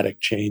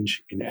dramatic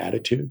change in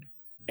attitude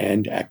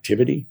and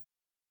activity.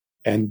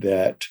 And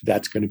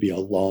that's going to be a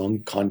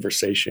long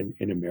conversation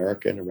in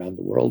America and around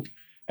the world.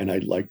 And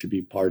I'd like to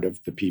be part of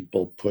the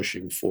people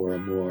pushing for a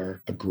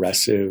more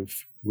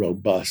aggressive,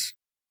 robust,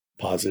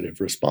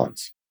 positive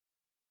response.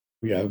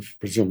 We have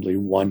presumably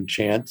one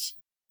chance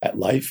at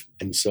life.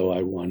 And so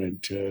I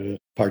wanted to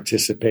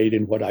participate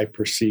in what I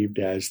perceived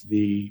as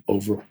the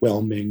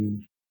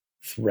overwhelming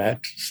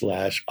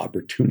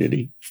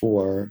threat/opportunity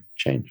for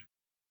change.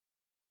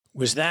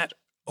 Was that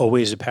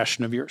always a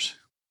passion of yours?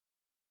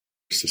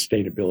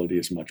 Sustainability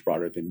is much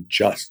broader than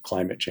just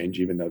climate change,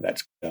 even though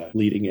that's the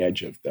leading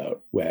edge of the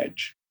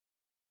wedge.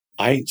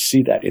 I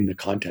see that in the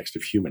context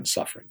of human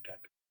suffering, Ted.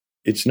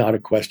 It's not a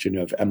question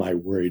of, am I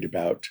worried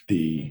about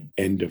the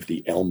end of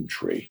the elm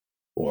tree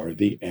or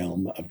the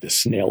elm of the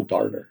snail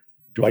darter?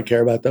 Do I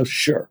care about those?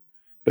 Sure.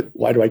 But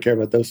why do I care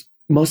about those?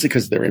 Mostly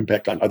because of their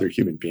impact on other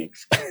human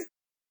beings.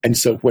 And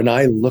so when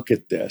I look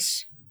at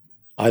this,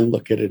 I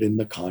look at it in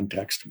the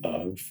context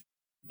of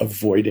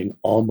avoiding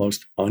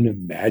almost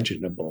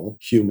unimaginable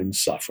human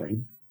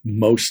suffering,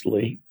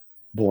 mostly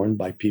borne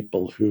by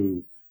people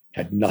who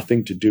had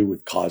nothing to do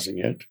with causing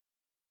it,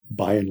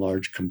 by and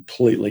large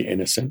completely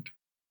innocent,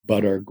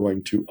 but are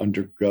going to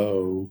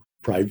undergo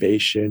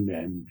privation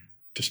and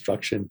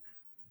destruction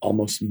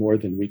almost more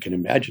than we can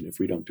imagine if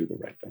we don't do the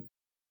right thing.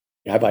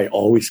 Have I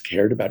always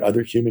cared about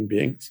other human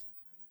beings?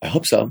 I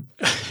hope so.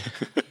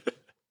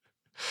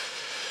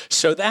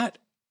 So that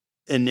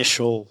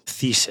initial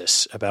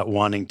thesis about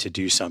wanting to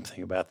do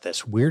something about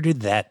this, where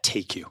did that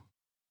take you?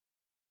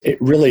 It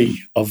really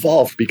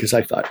evolved because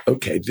I thought,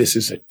 okay, this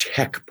is a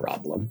tech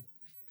problem.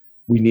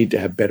 We need to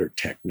have better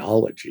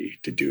technology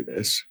to do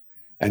this.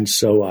 And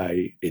so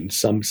I, in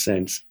some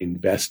sense,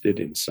 invested,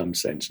 in some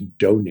sense,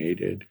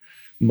 donated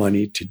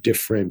money to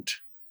different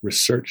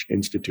research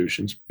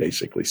institutions,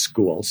 basically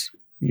schools,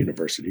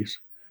 universities,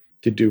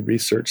 to do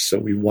research. So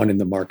we won in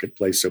the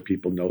marketplace so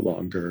people no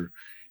longer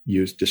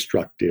use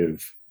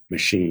destructive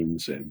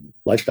machines and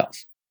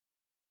lifestyles.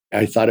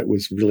 I thought it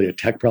was really a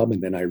tech problem.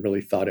 And then I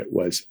really thought it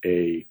was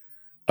a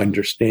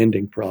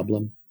understanding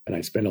problem. And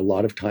I spent a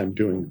lot of time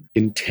doing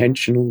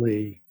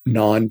intentionally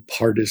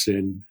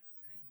nonpartisan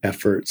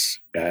efforts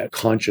at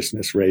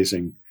consciousness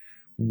raising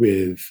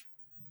with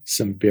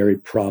some very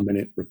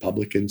prominent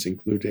Republicans,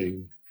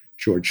 including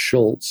George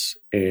Shultz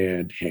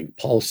and Hank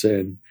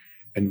Paulson,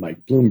 and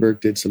Mike Bloomberg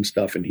did some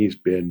stuff. And he's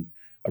been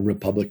a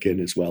Republican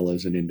as well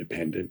as an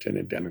independent and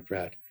a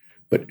Democrat.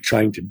 But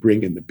trying to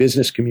bring in the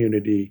business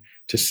community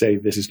to say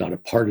this is not a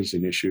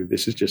partisan issue.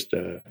 This is just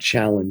a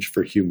challenge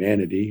for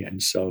humanity.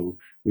 And so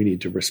we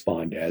need to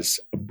respond as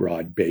a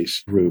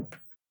broad-based group,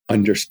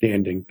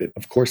 understanding that,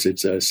 of course,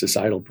 it's a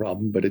societal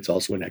problem, but it's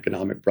also an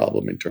economic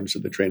problem in terms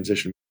of the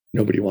transition.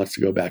 Nobody wants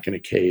to go back in a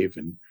cave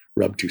and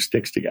rub two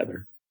sticks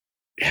together.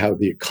 How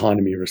the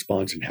economy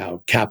responds and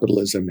how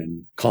capitalism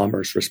and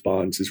commerce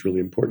responds is really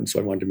important. So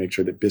I wanted to make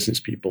sure that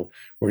business people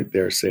weren't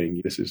there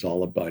saying this is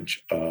all a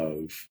bunch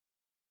of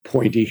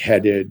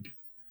pointy-headed,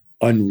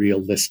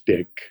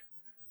 unrealistic,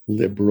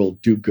 liberal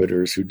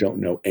do-gooders who don't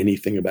know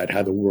anything about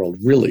how the world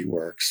really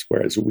works,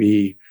 whereas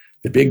we,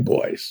 the big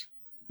boys,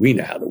 we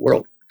know how the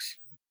world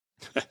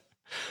works.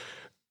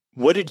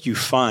 What did you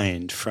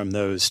find from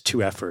those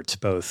two efforts,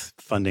 both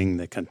funding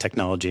the kind of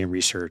technology and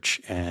research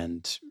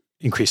and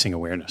increasing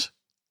awareness?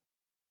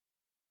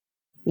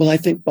 Well, I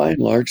think by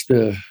and large,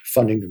 the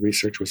funding the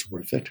research was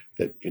worth it.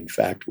 That, in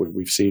fact, what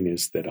we've seen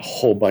is that a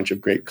whole bunch of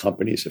great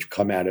companies have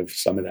come out of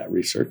some of that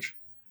research.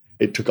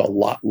 It took a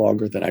lot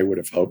longer than I would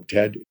have hoped,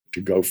 Ted, to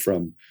go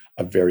from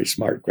a very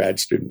smart grad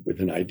student with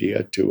an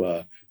idea to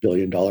a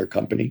billion-dollar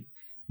company.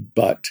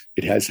 But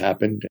it has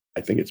happened.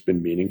 I think it's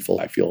been meaningful.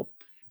 I feel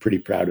pretty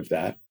proud of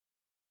that.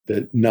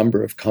 The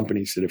number of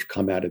companies that have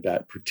come out of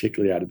that,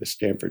 particularly out of the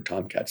Stanford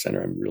Tomcat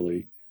Center,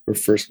 we're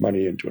first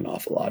money into an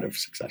awful lot of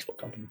successful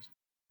companies.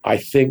 I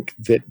think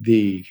that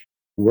the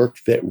work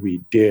that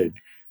we did,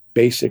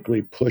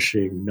 basically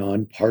pushing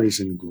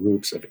nonpartisan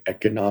groups of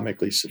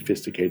economically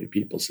sophisticated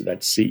people, so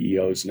that's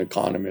CEOs and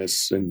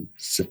economists and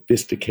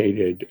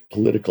sophisticated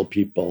political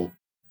people,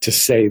 to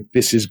say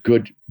this is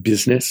good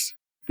business,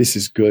 this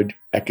is good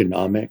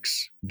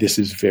economics, this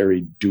is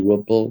very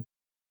doable.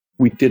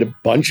 We did a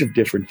bunch of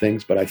different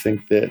things, but I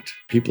think that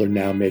people are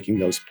now making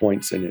those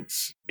points, and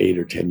it's 8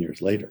 or 10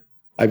 years later.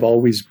 I've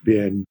always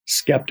been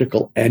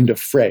skeptical and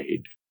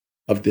afraid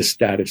of the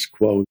status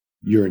quo.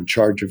 You're in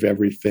charge of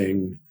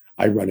everything.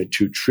 I run a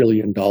 $2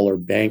 trillion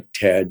bank,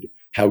 Ted.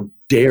 How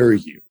dare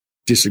you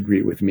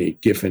disagree with me,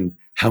 given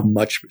how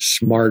much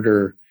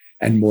smarter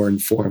and more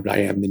informed I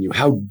am than you?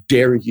 How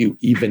dare you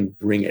even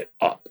bring it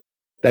up?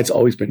 That's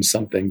always been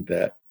something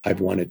that I've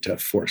wanted to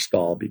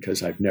forestall,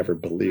 because I've never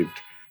believed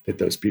that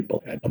those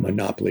people had a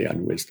monopoly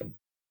on wisdom.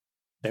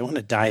 I want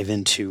to dive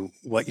into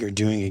what you're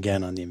doing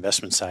again on the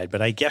investment side,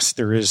 but I guess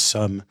there is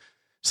some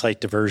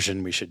slight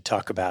diversion we should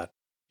talk about.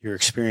 Your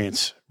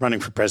experience running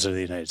for president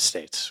of the United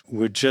States.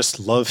 Would just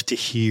love to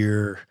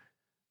hear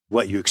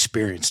what you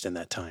experienced in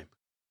that time.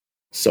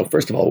 So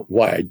first of all,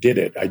 why I did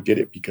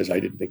it because I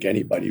didn't think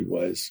anybody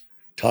was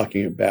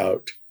talking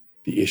about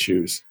the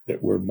issues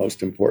that were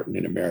most important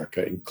in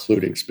America,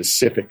 including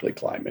specifically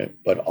climate,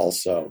 but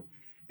also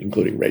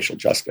including racial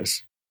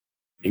justice,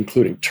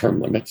 including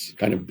term limits,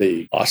 kind of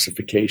the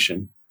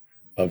ossification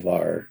of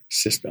our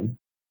system.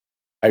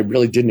 I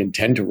really didn't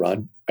intend to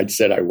run. I'd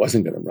said I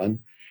wasn't going to run.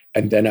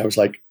 And then I was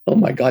like, oh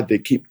my God, they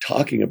keep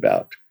talking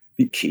about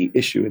the key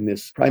issue in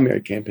this primary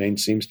campaign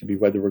seems to be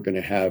whether we're going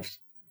to have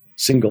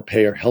single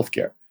payer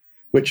healthcare,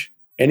 which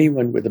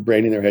anyone with a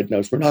brain in their head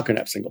knows we're not going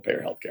to have single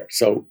payer healthcare.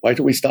 So why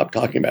don't we stop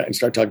talking about it and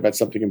start talking about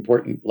something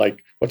important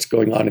like what's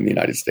going on in the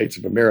United States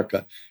of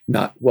America,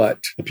 not what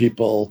the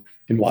people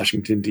in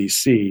Washington,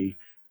 D.C.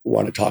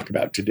 want to talk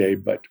about today,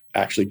 but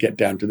actually get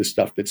down to the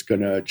stuff that's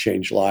going to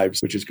change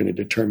lives, which is going to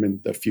determine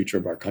the future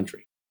of our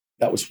country.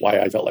 That was why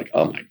I felt like,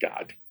 oh my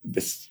God,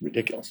 this is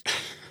ridiculous.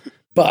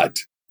 But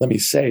let me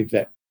say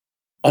that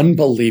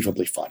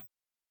unbelievably fun.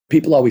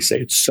 People always say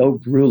it's so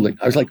grueling.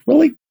 I was like,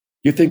 really?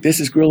 You think this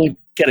is grueling?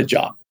 Get a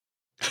job.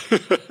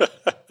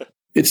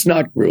 It's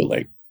not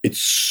grueling. It's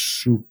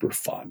super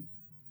fun.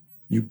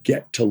 You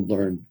get to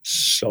learn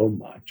so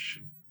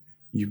much.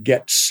 You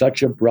get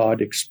such a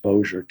broad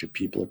exposure to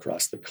people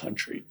across the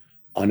country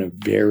on a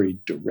very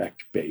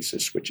direct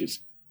basis, which is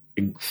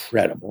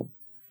incredible.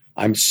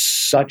 I'm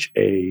such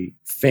a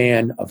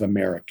fan of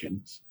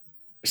Americans.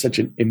 such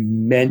an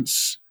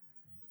immense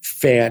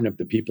fan of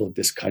the people of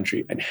this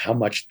country and how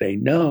much they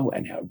know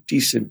and how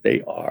decent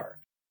they are.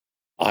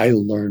 I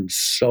learned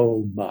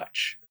so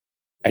much.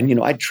 And,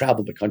 I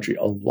traveled the country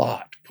a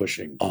lot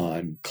pushing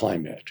on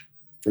climate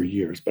for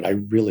years, but I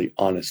really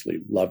honestly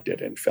loved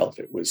it and felt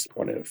it was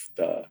one of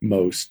the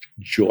most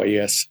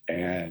joyous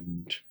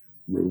and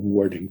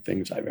rewarding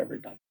things I've ever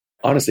done.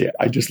 Honestly,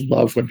 I just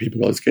love when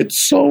people go, it's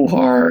so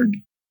hard.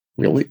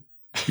 Really?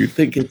 You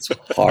think it's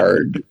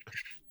hard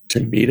to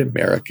meet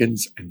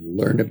Americans and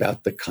learn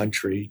about the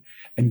country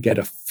and get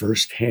a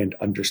firsthand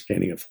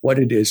understanding of what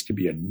it is to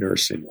be a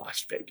nurse in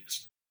Las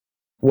Vegas,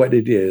 what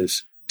it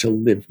is to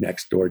live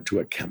next door to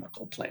a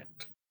chemical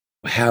plant,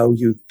 how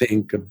you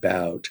think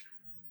about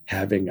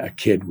having a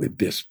kid with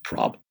this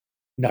problem.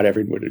 Not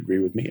everyone would agree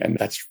with me, and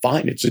that's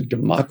fine. It's a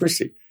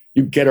democracy.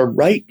 You get a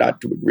right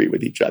not to agree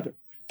with each other.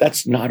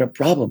 That's not a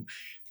problem.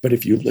 But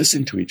if you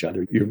listen to each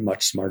other, you're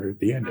much smarter at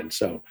the end. And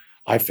so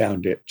I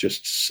found it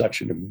just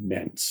such an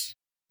immense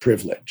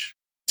privilege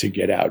to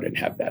get out and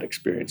have that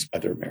experience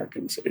with other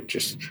Americans. It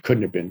just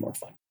couldn't have been more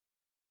fun.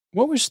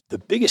 What was the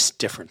biggest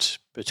difference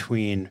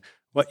between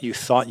what you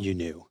thought you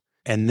knew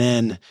and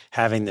then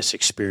having this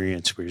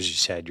experience where, as you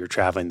said, you're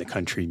traveling the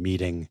country,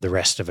 meeting the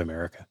rest of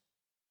America?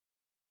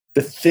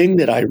 The thing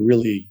that I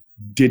really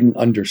didn't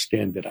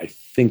understand that I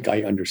think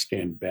I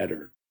understand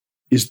better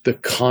is the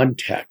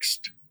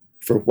context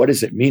for what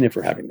does it mean if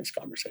we're having this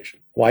conversation?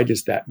 Why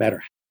does that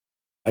matter?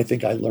 I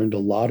think I learned a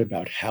lot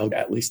about how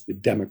at least the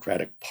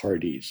Democratic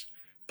Party's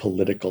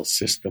political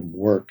system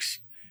works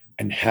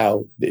and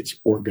how it's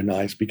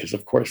organized, because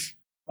of course,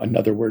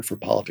 another word for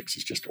politics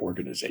is just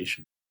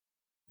organization.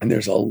 And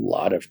there's a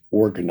lot of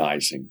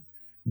organizing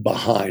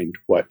behind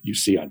what you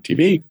see on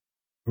TV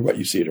or what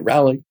you see at a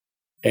rally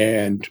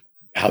and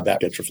how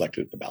that gets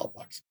reflected at the ballot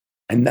box.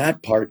 And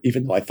that part,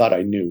 even though I thought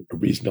I knew a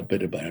reasonable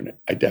bit about it,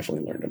 I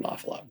definitely learned an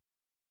awful lot.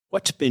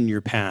 What's been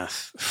your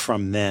path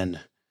from then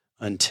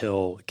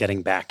until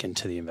getting back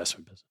into the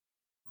investment business?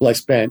 Well, I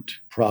spent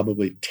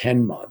probably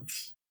 10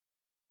 months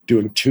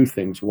doing two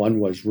things. One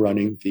was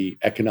running the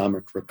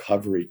Economic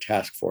Recovery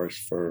Task Force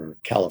for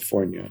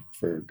California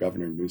for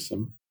Governor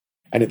Newsom.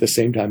 And at the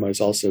same time, I was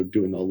also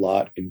doing a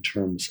lot in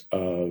terms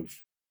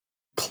of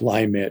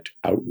climate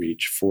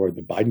outreach for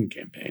the Biden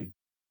campaign.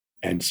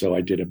 And so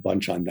I did a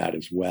bunch on that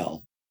as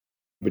well.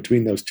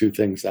 Between those two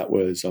things, that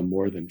was a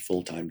more than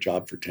full-time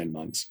job for 10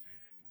 months.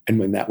 And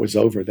when that was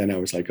over, then I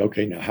was like,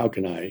 okay, now how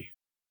can I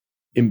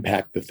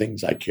impact the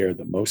things I care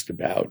the most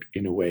about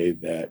in a way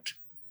that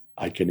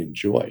I can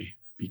enjoy?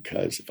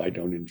 Because if I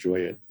don't enjoy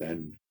it,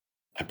 then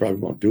I probably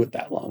won't do it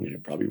that long and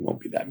it probably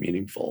won't be that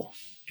meaningful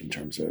in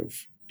terms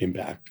of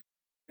impact.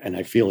 And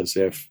I feel as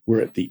if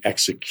we're at the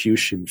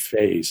execution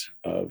phase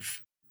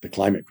of the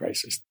climate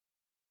crisis.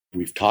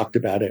 We've talked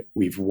about it.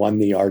 We've won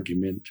the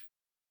argument.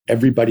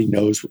 Everybody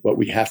knows what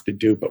we have to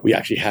do, but we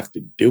actually have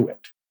to do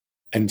it.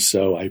 And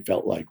so I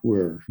felt like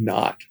we're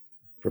not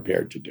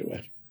prepared to do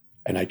it.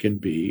 And I can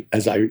be,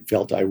 as I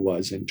felt I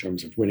was in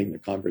terms of winning the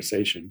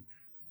conversation,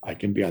 I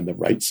can be on the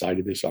right side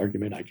of this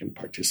argument. I can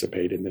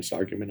participate in this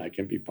argument. I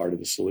can be part of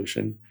the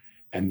solution.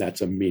 And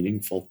that's a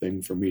meaningful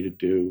thing for me to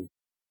do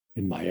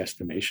in my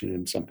estimation,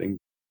 and something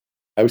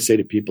I would say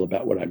to people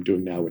about what I'm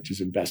doing now, which is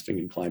investing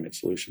in climate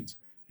solutions.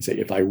 I say,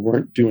 if I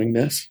weren't doing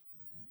this,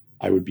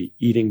 I would be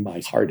eating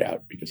my heart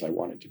out because I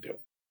wanted to do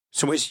it.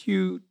 So as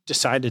you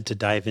decided to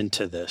dive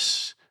into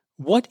this,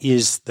 what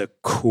is the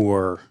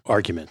core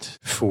argument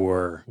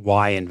for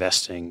why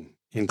investing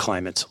in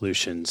climate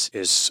solutions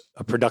is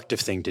a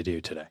productive thing to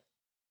do today?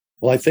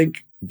 Well, I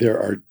think there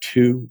are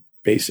two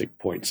basic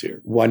points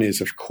here. One is,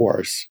 of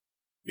course,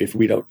 if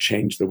we don't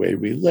change the way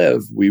we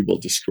live, we will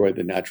destroy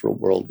the natural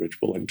world, which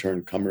will in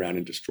turn come around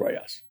and destroy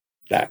us.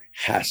 That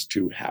has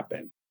to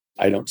happen.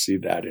 I don't see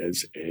that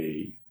as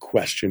a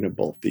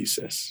questionable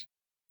thesis.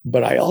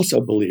 But I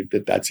also believe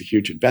that that's a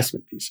huge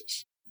investment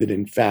thesis, that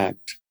in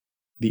fact,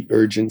 the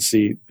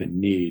urgency, the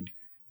need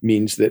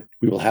means that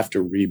we will have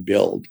to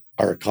rebuild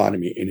our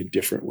economy in a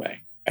different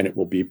way. And it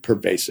will be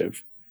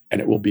pervasive and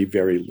it will be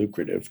very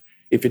lucrative.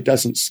 If it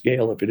doesn't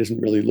scale, if it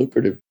isn't really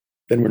lucrative,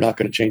 then we're not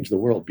going to change the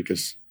world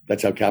because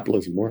that's how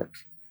capitalism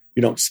works.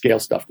 You don't scale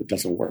stuff that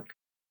doesn't work.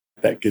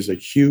 That gives a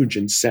huge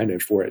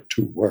incentive for it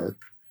to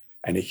work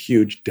and a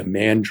huge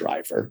demand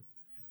driver.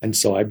 And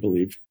so I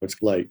believe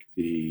it's like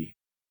the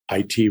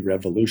IT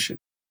revolution.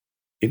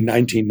 In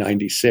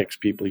 1996,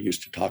 people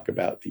used to talk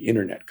about the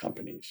internet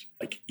companies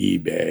like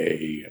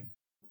eBay and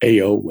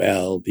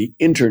AOL, the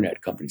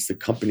internet companies, the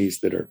companies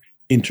that are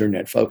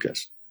internet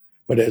focused.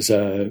 But as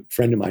a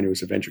friend of mine who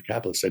was a venture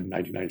capitalist said in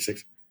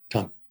 1996,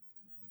 Tom,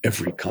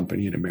 every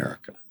company in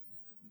America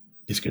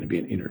is going to be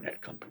an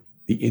internet company.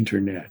 The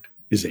internet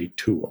is a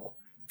tool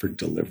for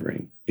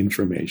delivering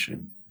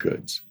information,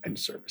 goods, and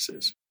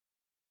services.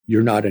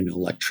 You're not an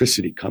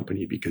electricity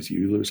company because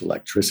you lose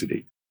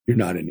electricity. You're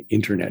not an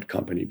internet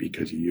company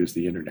because you use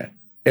the internet.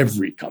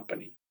 Every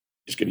company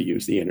is going to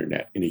use the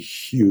internet in a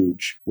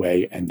huge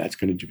way, and that's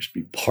going to just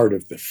be part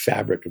of the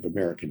fabric of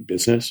American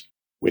business,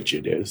 which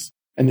it is.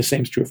 And the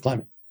same is true of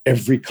climate.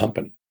 Every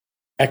company.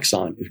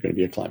 Exxon is going to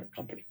be a climate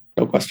company.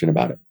 No question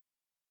about it.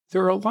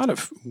 There are a lot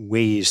of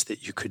ways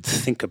that you could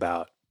think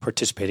about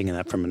participating in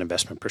that from an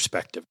investment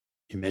perspective.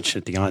 You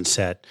mentioned at the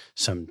onset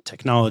some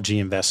technology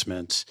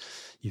investments.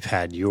 You've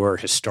had your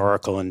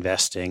historical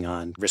investing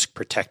on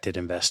risk-protected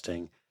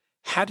investing.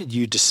 How did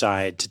you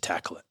decide to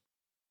tackle it?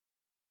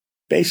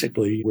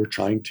 Basically, we're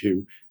trying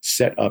to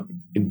set up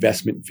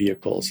investment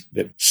vehicles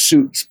that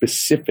suit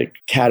specific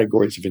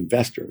categories of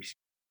investors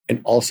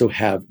and also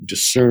have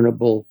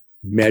discernible,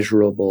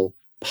 measurable,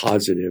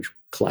 positive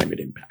climate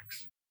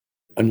impacts.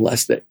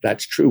 Unless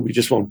that's true, we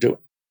just won't do it.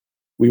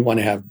 We want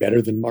to have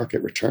better than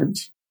market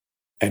returns,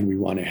 and we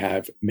want to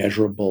have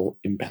measurable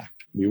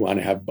impact. We want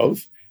to have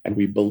both, and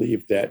we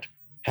believe that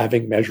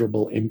having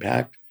measurable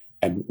impact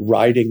and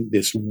riding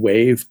this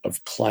wave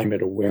of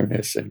climate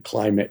awareness and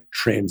climate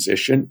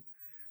transition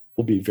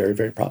will be very,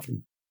 very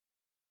profitable.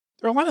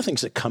 There are a lot of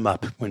things that come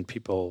up when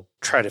people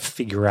try to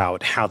figure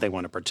out how they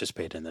want to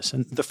participate in this.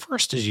 And the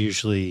first is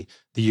usually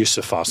the use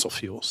of fossil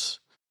fuels.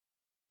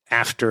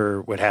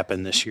 After what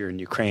happened this year in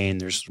Ukraine,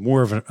 there's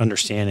more of an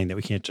understanding that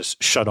we can't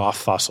just shut off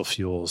fossil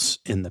fuels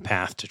in the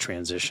path to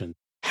transition.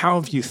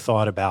 How have you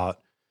thought about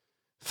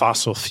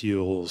fossil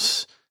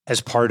fuels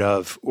as part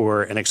of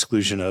or an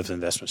exclusion of the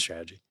investment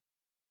strategy?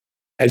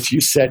 As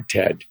you said,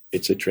 Ted,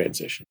 it's a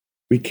transition.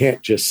 We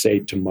can't just say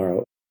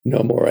tomorrow,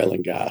 no more oil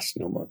and gas,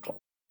 no more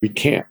coal. We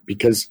can't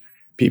because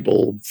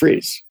people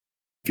freeze.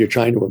 If you're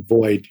trying to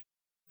avoid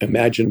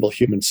imaginable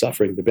human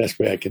suffering, the best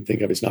way I can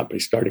think of is not by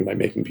starting by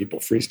making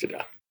people freeze to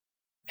death.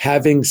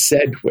 Having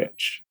said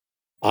which,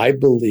 I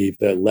believe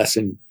the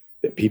lesson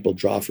that people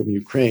draw from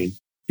Ukraine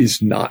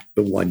is not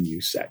the one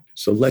you said.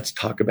 So let's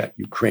talk about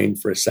Ukraine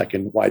for a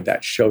second, why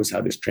that shows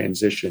how this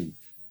transition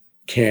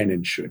can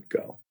and should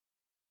go.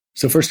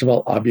 So first of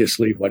all,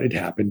 obviously what had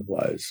happened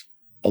was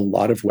a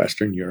lot of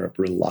Western Europe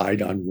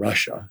relied on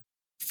Russia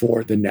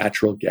for the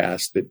natural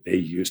gas that they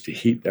use to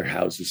heat their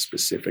houses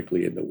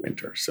specifically in the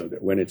winter, so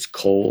that when it's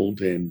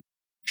cold in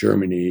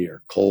Germany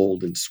or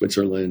cold in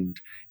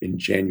Switzerland in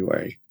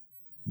January,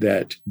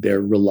 that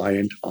they're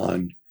reliant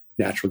on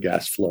natural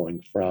gas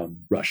flowing from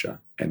Russia,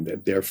 and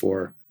that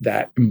therefore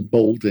that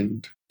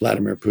emboldened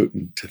Vladimir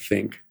Putin to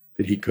think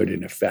that he could,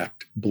 in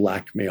effect,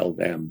 blackmail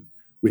them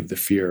with the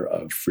fear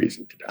of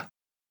freezing to death.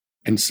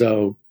 And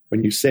so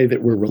when you say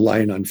that we're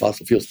relying on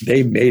fossil fuels,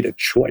 they made a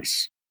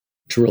choice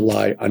to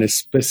rely on a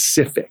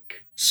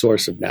specific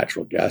source of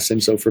natural gas.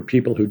 And so for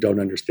people who don't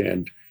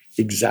understand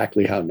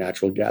exactly how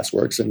natural gas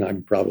works, and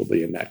I'm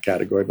probably in that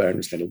category, but I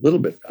understand a little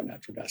bit how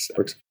natural gas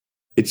works,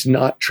 it's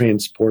not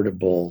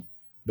transportable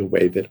the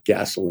way that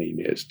gasoline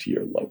is to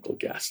your local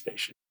gas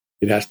station.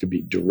 It has to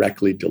be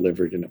directly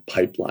delivered in a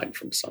pipeline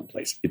from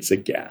someplace. It's a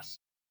gas.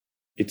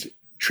 It's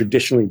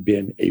traditionally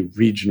been a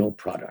regional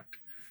product.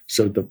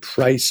 So the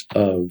price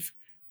of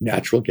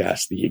natural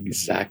gas, the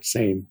exact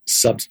same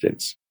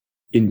substance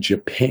in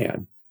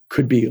Japan,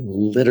 could be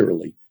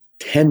literally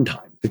 10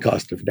 times the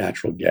cost of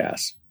natural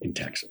gas in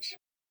Texas,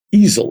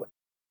 easily.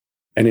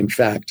 And in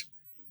fact,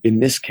 in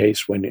this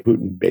case, when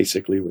Putin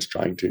basically was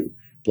trying to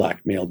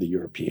blackmail the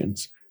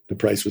Europeans, the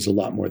price was a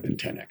lot more than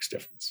 10x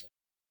difference.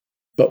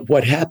 But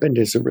what happened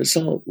as a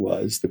result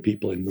was the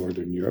people in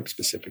Northern Europe,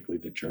 specifically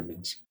the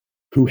Germans,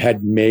 who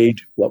had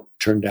made what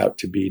turned out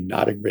to be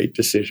not a great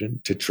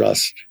decision to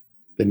trust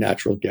the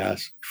natural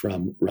gas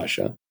from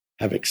Russia,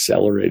 have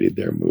accelerated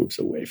their moves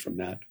away from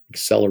that,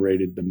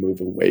 accelerated the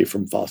move away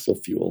from fossil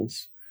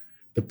fuels.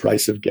 The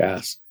price of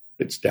gas,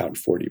 it's down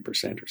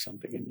 40% or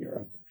something in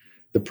Europe.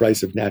 The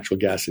price of natural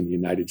gas in the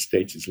United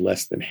States is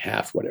less than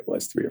half what it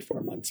was 3 or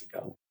 4 months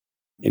ago.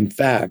 In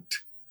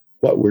fact,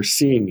 what we're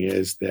seeing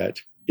is that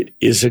it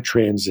is a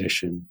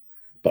transition,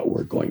 but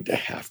we're going to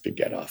have to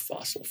get off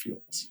fossil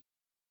fuels.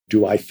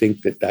 Do I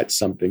think that that's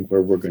something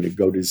where we're going to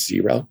go to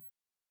zero?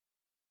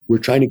 We're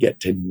trying to get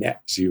to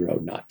net zero,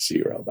 not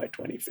zero, by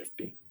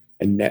 2050.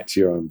 And net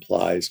zero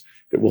implies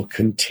that we'll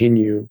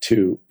continue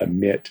to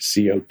emit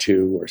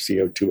CO2 or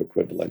CO2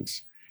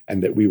 equivalents,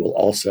 and that we will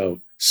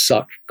also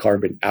suck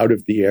carbon out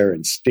of the air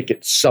and stick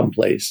it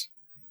someplace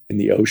in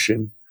the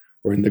ocean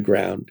or in the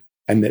ground.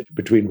 And that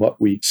between what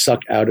we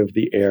suck out of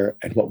the air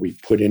and what we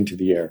put into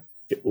the air,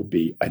 it will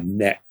be a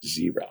net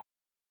zero.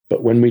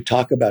 But when we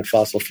talk about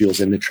fossil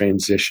fuels in the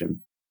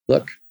transition,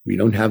 look, we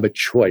don't have a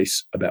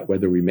choice about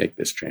whether we make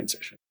this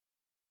transition.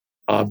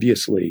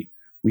 Obviously,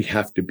 we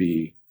have to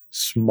be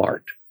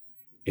smart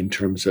in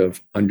terms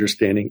of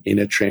understanding in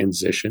a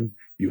transition.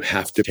 You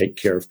have to take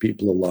care of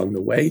people along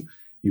the way.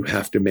 You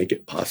have to make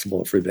it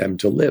possible for them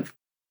to live.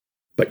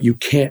 But you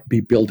can't be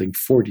building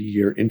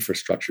 40-year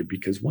infrastructure,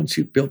 because once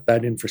you've built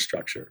that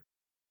infrastructure,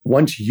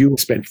 once you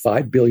spent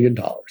 $5 billion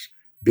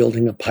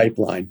building a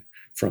pipeline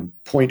from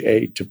point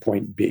A to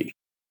point B,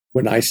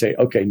 when I say,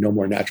 okay, no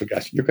more natural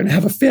gas, you're going to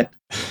have a fit.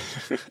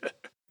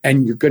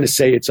 And you're going to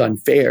say it's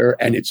unfair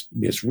and it's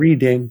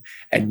misreading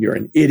and you're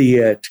an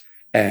idiot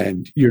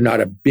and you're not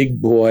a big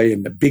boy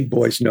and the big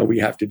boys know we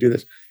have to do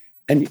this.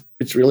 And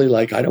it's really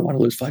like, I don't want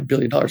to lose $5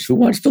 billion. Who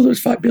wants to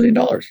lose $5 billion?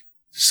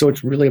 So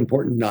it's really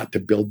important not to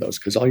build those,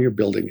 because all you're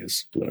building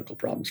is political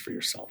problems for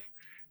yourself.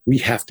 we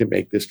have to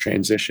make this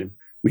transition.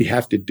 We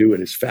have to do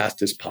it as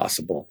fast as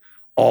possible.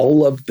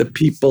 All of the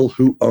people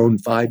who own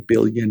 $5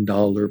 billion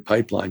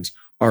pipelines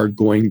are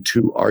going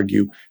to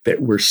argue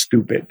that we're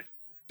stupid,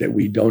 that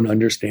we don't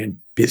understand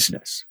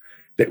business,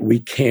 that we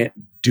can't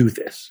do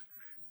this.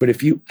 But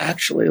if you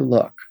actually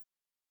look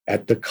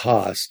at the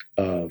cost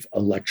of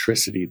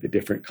electricity, the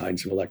different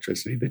kinds of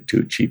electricity, the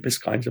two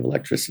cheapest kinds of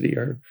electricity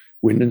are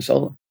wind and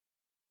solar.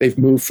 They've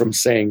moved from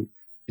saying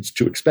it's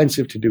too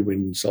expensive to do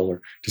wind and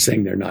solar to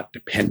saying they're not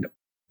dependable.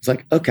 It's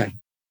like, okay,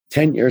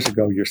 10 years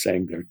ago, you're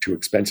saying they're too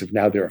expensive.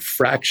 Now they're a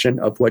fraction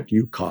of what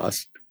you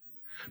cost,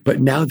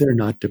 but now they're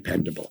not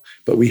dependable.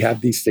 But we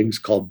have these things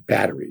called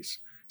batteries.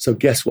 So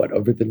guess what?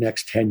 Over the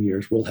next 10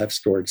 years, we'll have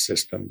storage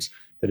systems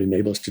that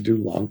enable us to do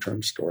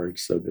long-term storage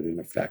so that in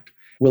effect,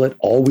 will it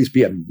always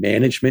be a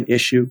management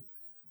issue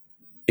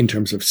in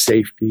terms of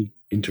safety,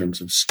 in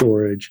terms of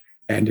storage,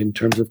 and in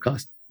terms of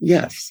cost?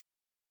 Yes.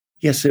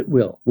 Yes, it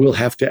will. We'll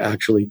have to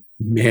actually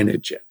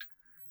manage it.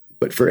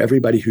 But for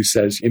everybody who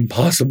says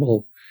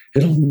impossible,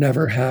 it'll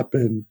never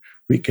happen,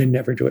 we can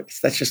never do it,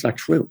 that's just not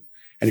true.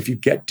 And if you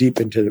get deep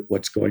into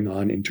what's going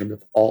on in terms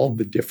of all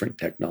the different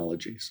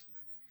technologies,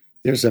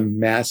 there's a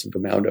massive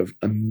amount of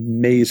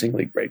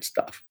amazingly great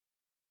stuff.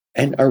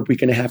 And are we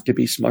going to have to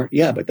be smart?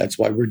 Yeah, but that's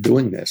why we're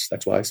doing this.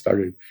 That's why I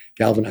started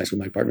Galvanize with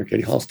my partner,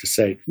 Katie Halls, to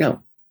say,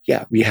 no,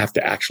 yeah, we have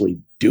to actually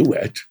do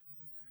it.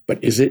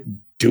 But is it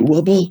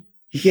doable?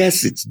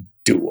 Yes, it's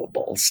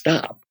doable.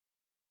 Stop.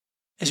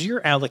 As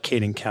you're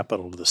allocating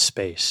capital to the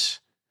space,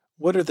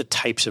 what are the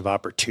types of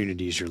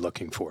opportunities you're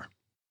looking for?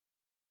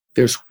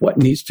 There's what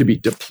needs to be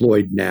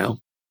deployed now.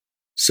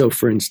 So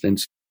for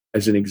instance,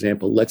 as an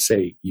example, let's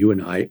say you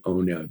and I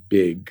own a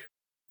big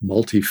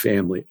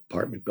multifamily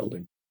apartment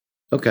building.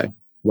 Okay,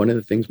 one of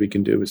the things we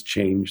can do is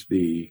change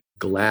the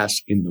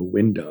glass in the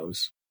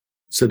windows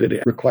so that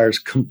it requires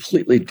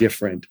completely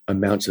different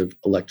amounts of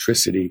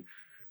electricity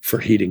for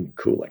heating and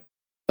cooling.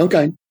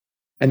 Okay,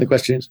 and the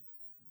question is,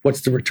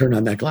 what's the return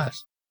on that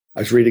glass? I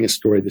was reading a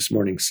story this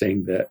morning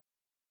saying that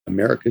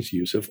America's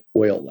use of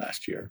oil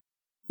last year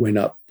went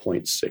up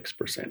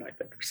 0.6%, I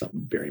think, or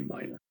something very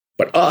minor,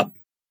 but up.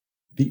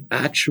 The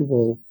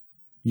actual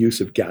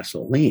use of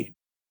gasoline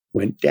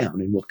went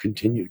down and will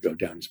continue to go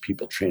down as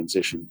people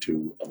transition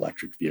to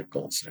electric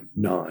vehicles and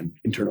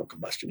non-internal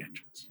combustion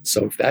engines.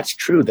 So if that's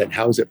true, then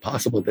how is it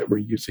possible that we're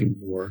using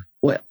more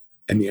oil?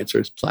 And the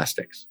answer is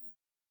plastics.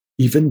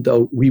 Even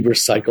though we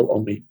recycle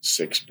only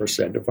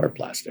 6% of our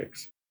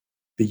plastics,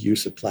 the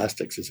use of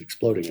plastics is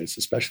exploding, and it's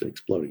especially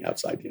exploding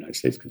outside the United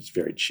States because it's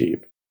very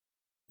cheap.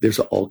 There's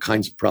all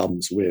kinds of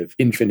problems with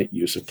infinite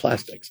use of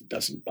plastics. It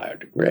doesn't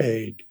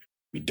biodegrade.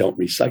 We don't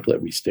recycle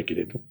it. We stick it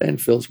into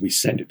landfills. We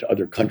send it to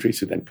other countries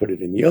who then put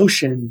it in the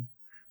ocean.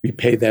 We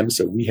pay them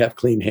so we have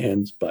clean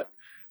hands, but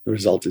the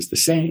result is the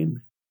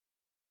same.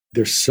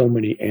 There's so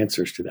many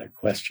answers to that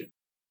question,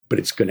 but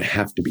it's going to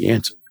have to be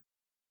answered.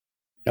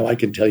 Now, I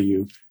can tell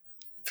you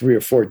 3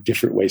 or 4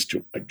 different ways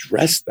to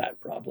address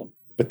that problem,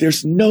 but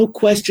there's no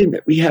question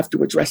that we have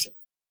to address it.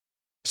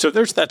 So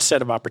there's that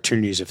set of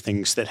opportunities of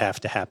things that have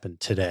to happen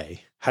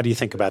today. How do you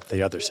think about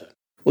the other set?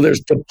 Well, there's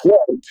deployed.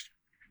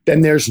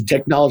 Then there's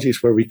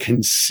technologies where we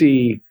can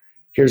see,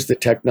 here's the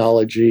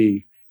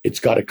technology.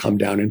 It's got to come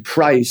down in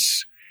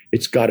price.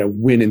 It's got to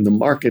win in the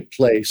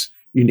marketplace.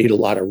 You need a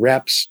lot of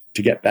reps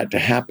to get that to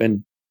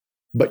happen.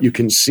 But you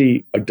can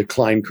see a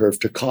decline curve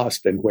to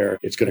cost and where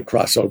it's going to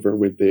cross over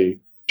with the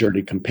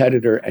dirty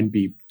competitor and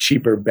be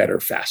cheaper,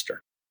 better,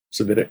 faster.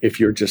 So that if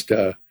you're just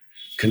a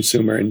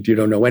consumer and you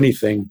don't know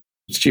anything,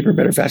 it's cheaper,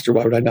 better, faster.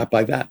 Why would I not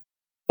buy that?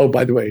 Oh,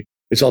 by the way,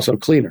 it's also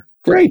cleaner.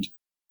 Great.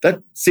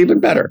 That's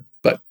even better.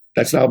 But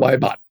that's not why I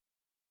bought.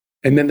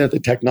 And then there are the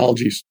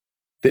technologies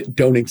that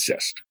don't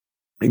exist.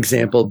 An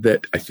example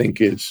that I think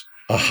is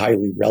a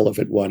highly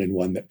relevant one and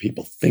one that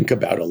people think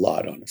about a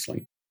lot,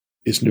 honestly,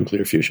 is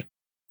nuclear fusion.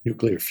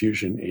 Nuclear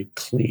fusion, a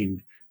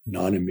clean,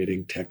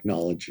 non-emitting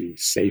technology,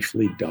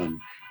 safely done,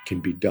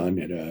 can be done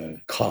at a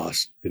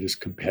cost that is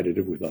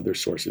competitive with other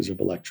sources of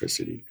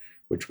electricity,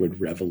 which would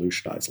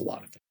revolutionize a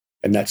lot of things.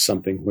 And that's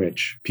something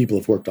which people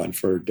have worked on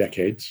for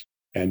decades,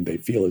 and they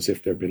feel as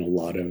if there have been a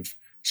lot of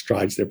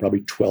strides. There are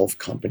probably 12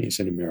 companies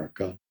in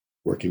America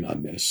working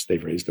on this.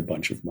 They've raised a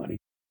bunch of money.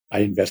 I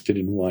invested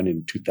in one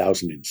in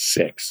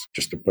 2006,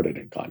 just to put it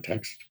in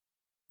context.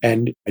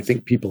 And I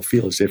think people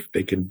feel as if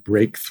they can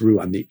break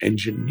through on the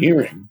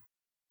engineering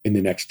in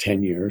the next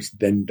 10 years,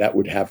 then that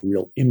would have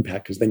real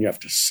impact because then you have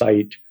to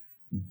site,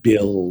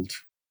 build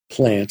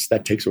plants.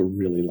 That takes a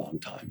really long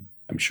time.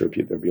 I'm sure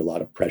there'd be a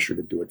lot of pressure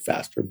to do it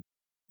faster. It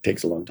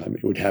takes a long time.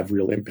 It would have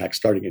real impact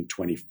starting in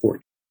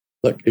 2040.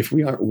 Look, if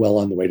we aren't well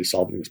on the way to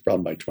solving this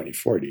problem by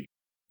 2040,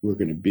 we're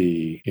going to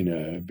be in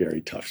a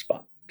very tough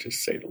spot, to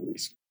say the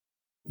least.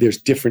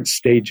 There's different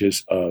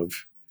stages of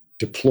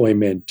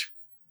deployment,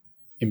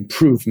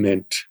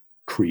 improvement,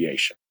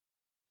 creation.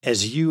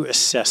 As you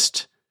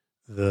assessed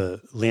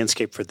the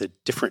landscape for the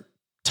different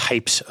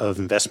types of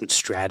investment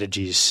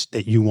strategies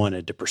that you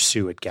wanted to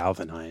pursue at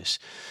Galvanize,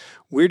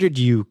 where did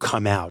you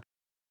come out?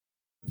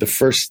 The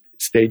first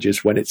stage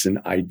is when it's an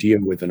idea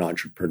with an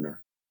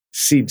entrepreneur.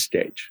 seed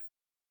stage,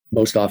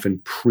 most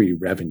often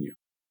pre-revenue.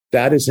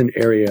 That is an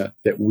area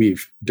that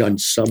we've done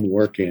some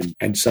work in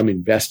and some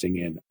investing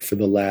in for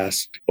the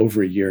last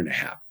over a year and a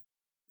half.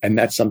 And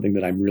that's something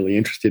that I'm really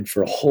interested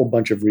for a whole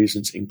bunch of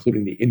reasons,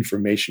 including the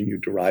information you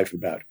derive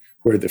about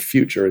where the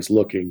future is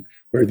looking,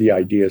 where the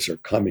ideas are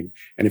coming.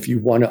 And if you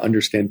want to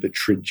understand the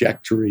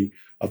trajectory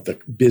of the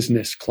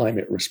business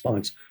climate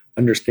response,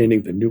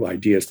 understanding the new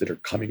ideas that are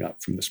coming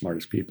up from the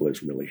smartest people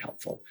is really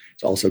helpful.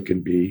 It also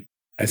can be,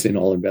 as in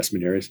all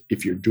investment areas,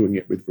 if you're doing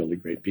it with really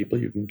great people,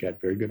 you can get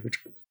very good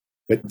returns.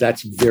 But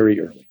that's very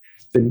early.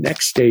 The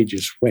next stage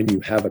is when you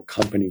have a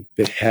company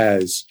that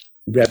has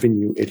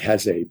revenue, it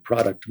has a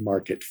product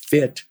market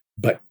fit,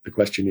 but the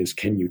question is,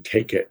 can you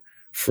take it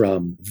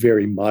from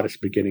very modest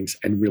beginnings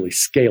and really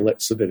scale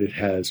it so that it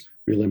has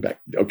real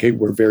impact? Okay,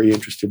 we're very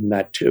interested in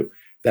that too.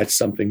 That's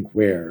something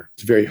where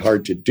it's very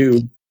hard to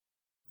do.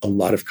 A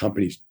lot of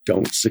companies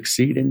don't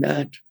succeed in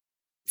that.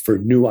 For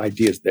new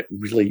ideas that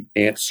really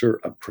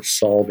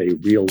solve a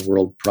real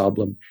world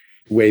problem,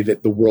 way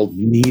that the world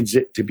needs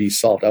it to be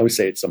solved. I always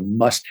say it's a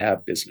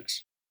must-have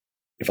business.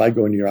 If I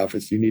go into your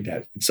office, you need to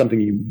have, it's something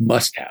you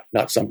must have,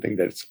 not something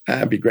that's,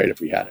 it'd be great if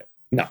we had it.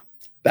 No,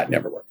 that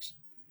never works.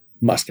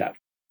 Must have.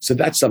 So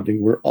that's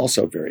something we're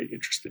also very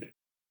interested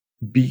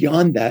in.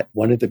 Beyond that,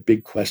 one of the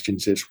big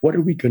questions is, what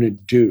are we going to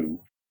do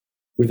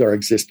with our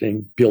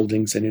existing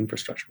buildings and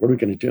infrastructure? What are we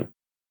going to do?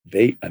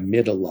 They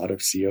emit a lot of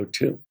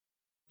CO2.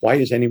 Why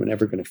is anyone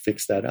ever going to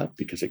fix that up?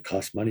 Because it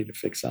costs money to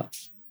fix up.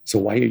 So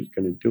why are you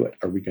going to do it?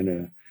 Are we going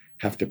to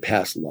have to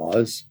pass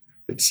laws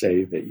that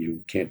say that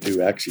you can't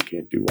do X, you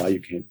can't do Y, you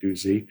can't do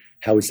Z?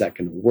 How is that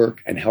going to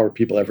work? And how are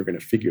people ever going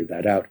to figure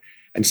that out?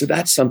 And so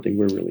that's something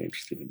we're really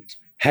interested in.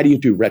 How do you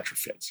do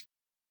retrofits?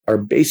 Our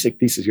basic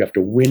thesis, you have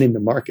to win in the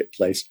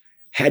marketplace.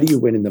 How do you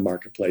win in the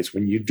marketplace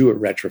when you do a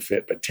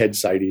retrofit, but Ted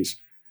Seides,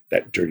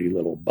 that dirty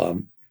little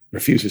bum,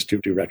 refuses to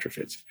do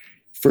retrofits?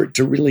 For it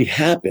to really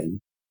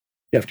happen,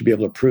 you have to be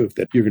able to prove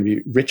that you're going to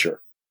be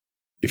richer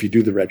if you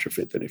do the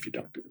retrofit than if you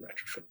don't do the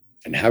retrofit.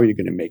 And how are you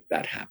going to make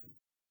that happen?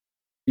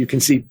 You can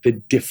see the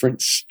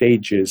different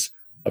stages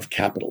of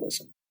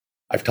capitalism.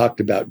 I've talked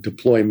about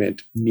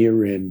deployment,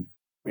 near-in,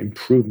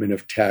 improvement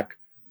of tech,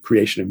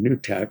 creation of new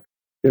tech.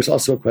 There's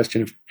also a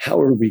question of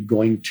how are we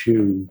going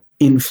to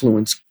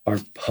influence our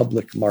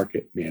public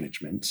market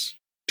managements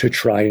to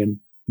try and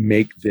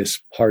make this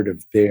part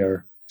of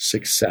their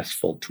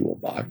successful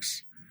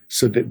toolbox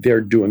so that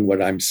they're doing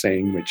what I'm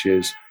saying, which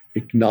is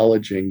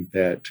acknowledging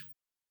that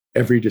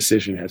every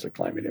decision has a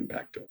climate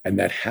impact, and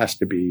that has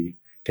to be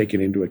taken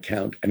into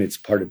account, and it's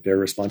part of their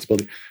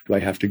responsibility. Do I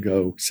have to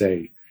go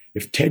say,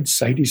 if Ted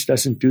Seides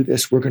doesn't do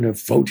this, we're going to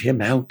vote him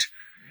out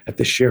at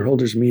the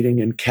shareholders meeting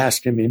and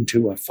cast him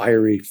into a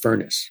fiery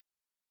furnace?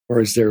 Or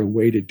is there a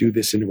way to do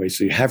this in a way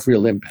so you have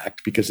real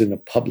impact? Because in the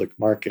public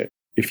market,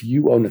 if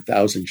you own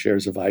 1,000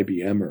 shares of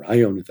IBM or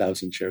I own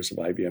 1,000 shares of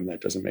IBM,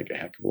 that doesn't make a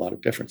heck of a lot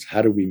of difference.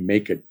 How do we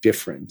make a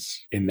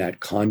difference in that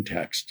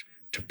context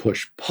to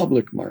push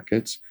public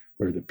markets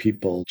where the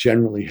people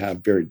generally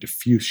have very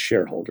diffuse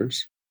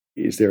shareholders?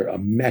 Is there a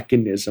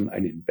mechanism,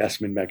 an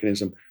investment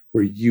mechanism,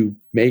 where you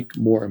make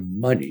more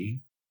money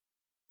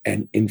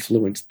and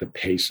influence the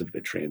pace of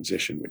the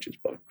transition, which is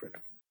both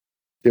critical?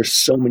 There's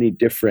so many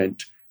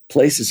different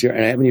places here,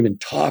 and I haven't even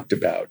talked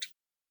about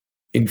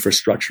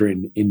infrastructure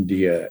in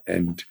India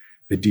and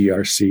the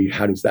DRC.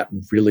 How does that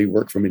really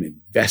work from an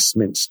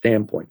investment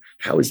standpoint?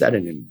 How is that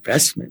an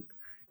investment?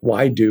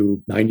 Why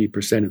do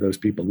 90% of those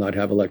people not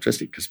have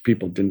electricity? Because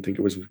people didn't think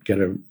it was get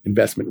an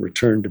investment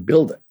return to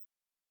build it.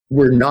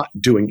 We're not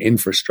doing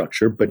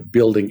infrastructure, but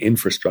building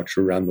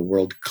infrastructure around the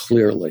world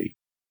clearly.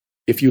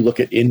 If you look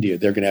at India,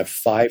 they're going to have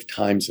 5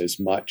 times as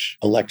much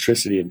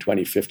electricity in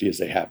 2050 as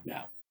they have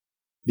now.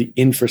 The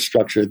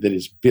infrastructure that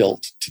is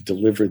built to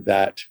deliver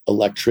that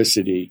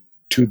electricity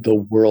to the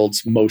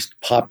world's most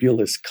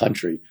populous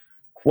country,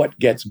 what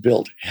gets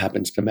built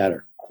happens to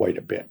matter quite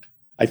a bit.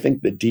 I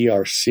think the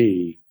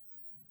DRC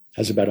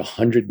has about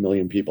 100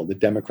 million people, the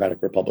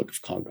Democratic Republic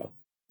of Congo.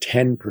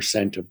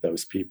 10% of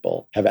those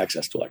people have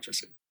access to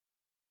electricity.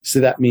 So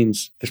that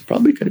means there's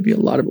probably going to be a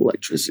lot of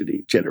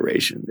electricity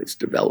generation that's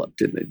developed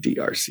in the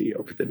DRC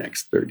over the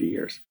next 30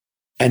 years.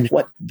 And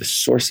what the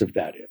source of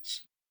that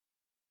is,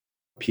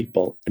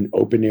 people, an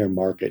open air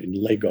market in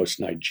Lagos,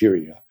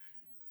 Nigeria,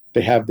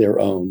 they have their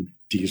own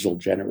diesel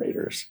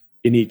generators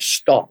in each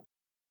stall.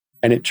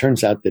 And it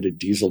turns out that a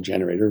diesel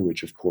generator,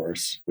 which of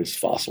course is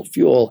fossil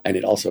fuel, and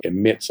it also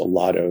emits a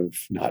lot of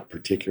not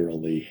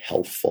particularly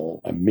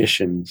healthful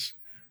emissions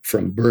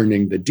from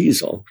burning the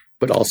diesel,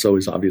 but also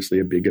is obviously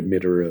a big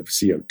emitter of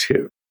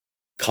CO2,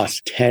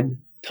 costs 10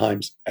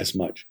 times as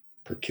much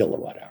per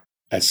kilowatt hour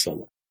as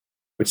solar.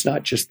 It's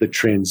not just the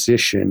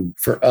transition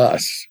for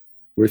us.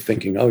 We're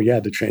thinking, oh yeah,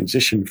 the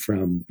transition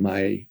from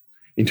my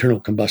internal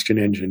combustion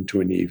engine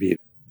to an EV.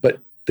 But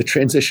the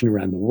transition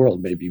around the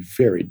world may be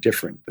very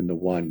different than the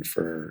one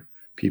for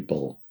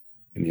people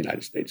in the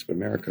United States of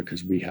America,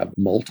 because we have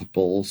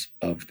multiples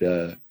of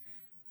the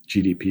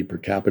GDP per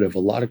capita of a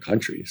lot of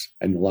countries.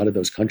 And a lot of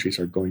those countries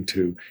are going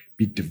to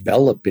be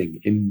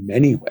developing in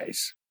many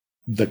ways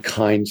the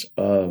kinds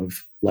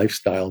of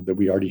lifestyle that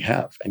we already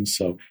have. And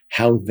so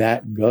how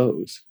that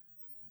goes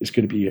is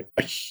going to be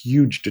a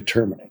huge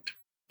determinant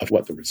of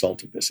what the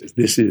result of this is.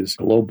 This is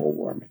global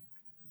warming.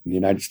 And the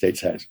United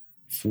States has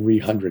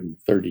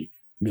 330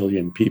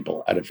 million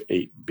people out of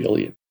 8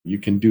 billion. You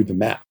can do the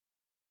math.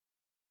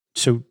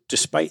 So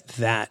despite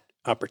that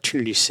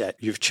opportunity set,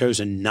 you've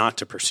chosen not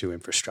to pursue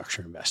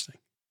infrastructure investing.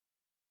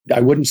 I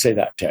wouldn't say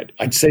that, Ted.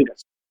 I'd say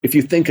this. If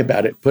you think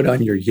about it, put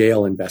on your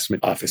Yale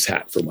investment office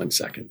hat for 1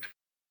 second.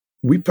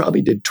 We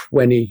probably did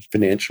 20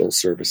 financial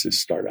services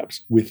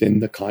startups within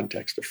the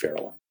context of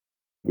Farallon.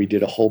 We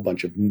did a whole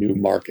bunch of new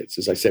markets.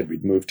 As I said,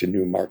 we'd moved to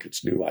new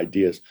markets, new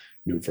ideas,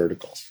 new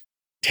verticals.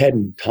 Ted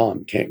and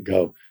Tom can't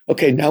go,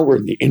 okay, now we're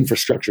in the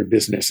infrastructure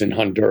business in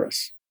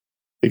Honduras.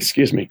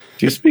 Excuse me,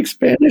 do you speak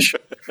Spanish?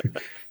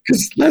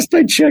 Because last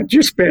I checked,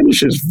 your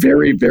Spanish is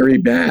very, very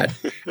bad.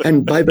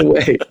 And by the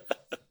way,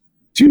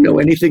 do you know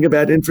anything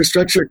about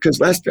infrastructure?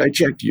 Because last I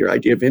checked, your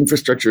idea of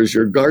infrastructure is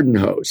your garden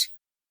hose.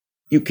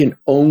 You can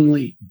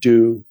only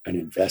do an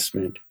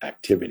investment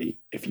activity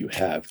if you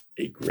have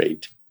a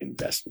great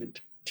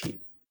investment team.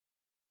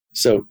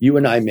 So you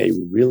and I may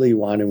really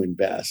want to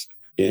invest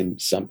in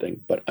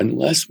something, but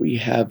unless we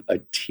have a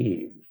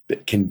team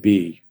that can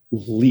be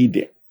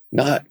leading,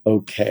 not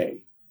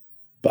okay,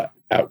 but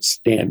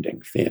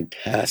outstanding,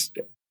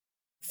 fantastic,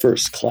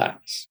 first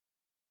class,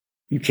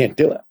 you can't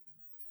do it.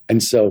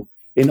 And so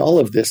in all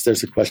of this,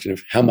 there's a question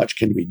of how much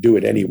can we do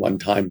at any one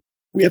time?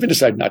 We haven't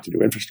decided not to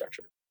do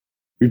infrastructure.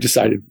 We've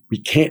decided we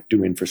can't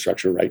do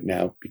infrastructure right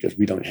now because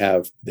we don't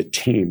have the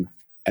team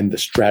and the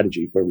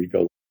strategy where we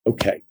go,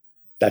 okay,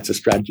 that's a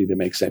strategy that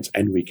makes sense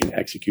and we can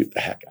execute the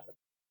heck out of it.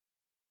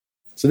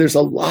 So there's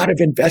a lot of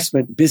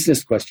investment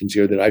business questions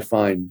here that I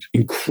find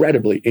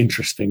incredibly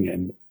interesting.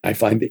 And I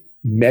find that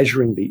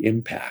measuring the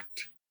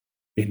impact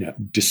in a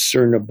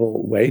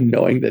discernible way,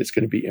 knowing that it's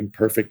going to be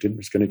imperfect and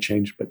it's going to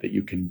change, but that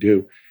you can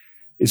do,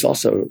 is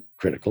also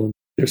critical.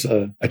 There's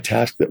a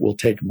task that will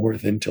take more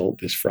than till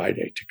this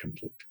Friday to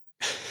complete.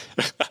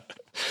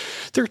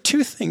 There are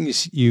two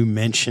things you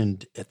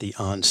mentioned at the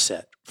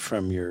onset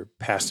from your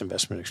past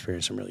investment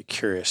experience. I'm really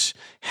curious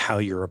how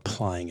you're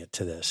applying it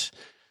to this.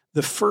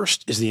 The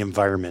first is the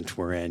environment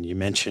we're in. You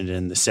mentioned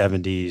in the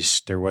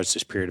 70s, there was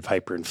this period of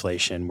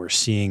hyperinflation. We're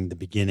seeing the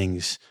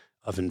beginnings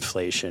of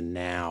inflation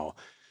now.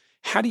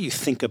 How do you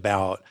think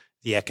about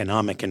the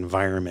economic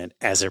environment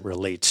as it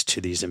relates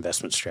to these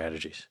investment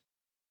strategies?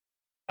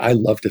 I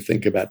love to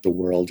think about the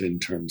world in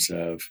terms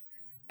of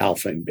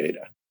alpha and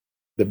beta.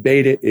 The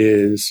beta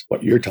is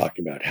what you're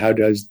talking about. How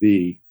does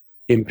the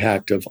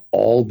impact of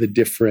all the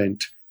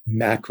different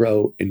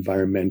macro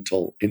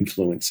environmental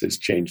influences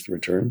change the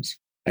returns?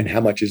 And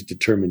how much is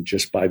determined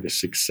just by the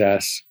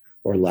success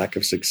or lack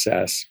of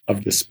success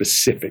of the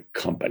specific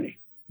company?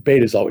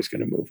 Beta is always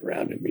going to move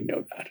around, and we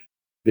know that.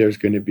 There's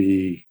going to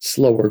be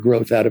slower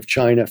growth out of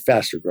China,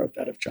 faster growth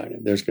out of China.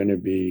 There's going to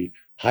be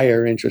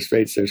higher interest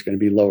rates. There's going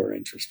to be lower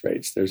interest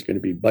rates. There's going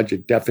to be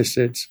budget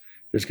deficits.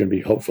 There's going to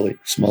be, hopefully,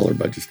 smaller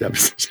budget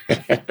deficits.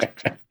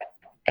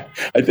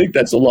 I think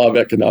that's the law of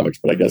economics,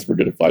 but I guess we're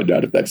going to find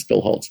out if that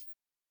still holds.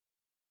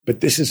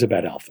 But this is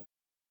about alpha.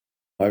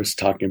 I was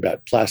talking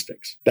about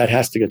plastics. That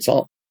has to get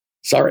solved.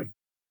 Sorry.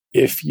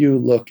 If you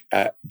look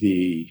at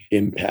the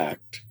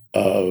impact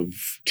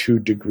of 2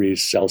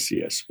 degrees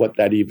Celsius, what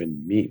that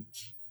even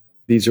means,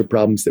 these are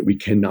problems that we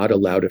cannot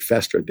allow to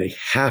fester. They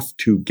have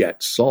to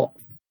get solved.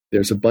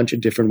 There's a bunch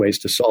of different ways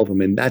to solve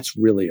them, and that's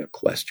really a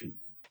question.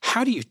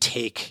 How do you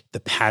take the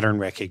pattern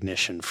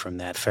recognition from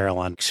that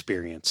Farallon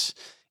experience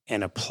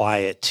and apply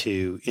it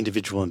to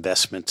individual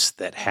investments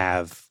that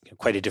have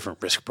quite a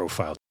different risk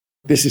profile?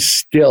 This is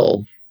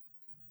still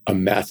a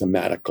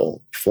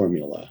mathematical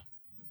formula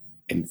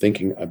in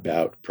thinking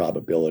about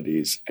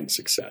probabilities and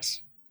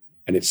success.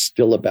 And it's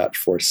still about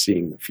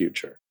foreseeing the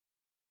future.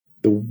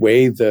 The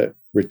way the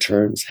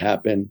returns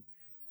happen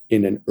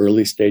in an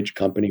early stage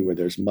company where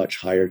there's much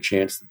higher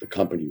chance that the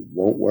company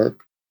won't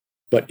work,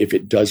 but if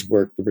it does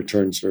work, the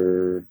returns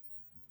are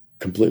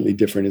completely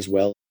different as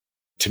well.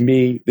 To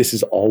me, this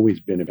has always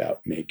been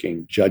about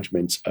making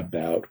judgments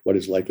about what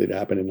is likely to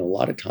happen. And a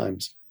lot of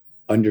times,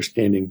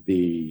 understanding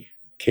the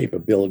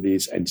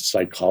capabilities and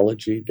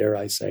psychology, dare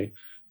I say,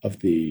 of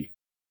the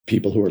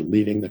people who are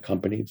leading the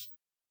companies,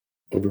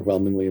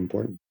 overwhelmingly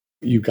important.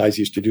 You guys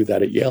used to do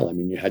that at Yale. I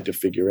mean, you had to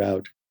figure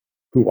out,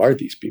 who are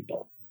these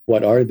people?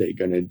 What are they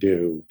going to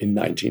do in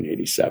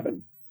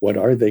 1987? What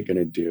are they going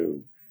to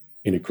do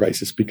in a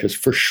crisis? Because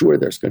for sure,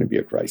 there's going to be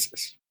a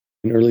crisis.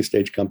 In early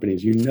stage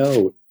companies, you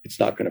know it's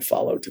not going to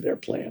follow to their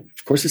plan.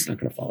 Of course, it's not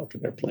going to follow to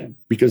their plan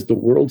because the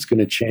world's going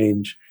to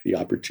change. The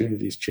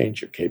opportunities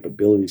change, your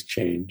capabilities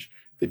change,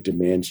 the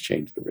demands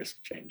change, the risks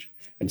change.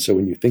 And so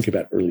when you think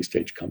about early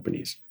stage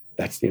companies,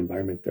 that's the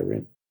environment they're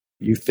in.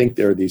 You think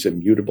there are these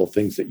immutable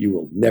things that you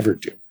will never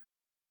do.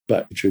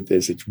 But the truth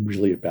is, it's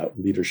really about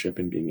leadership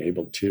and being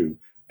able to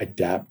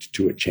adapt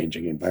to a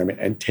changing environment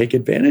and take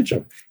advantage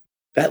of it.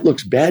 That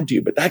looks bad to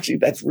you, but actually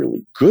that's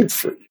really good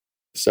for you.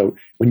 So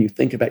when you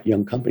think about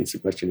young companies, the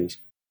question is,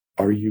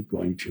 are you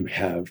going to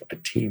have a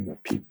team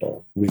of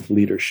people with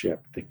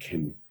leadership that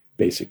can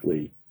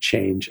basically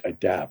change,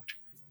 adapt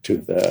to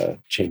the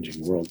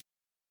changing world?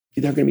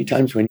 There are going to be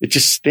times when it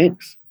just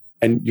stinks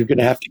and you're going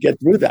to have to get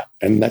through that.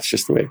 And that's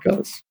just the way it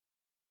goes.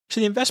 So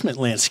the investment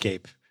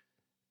landscape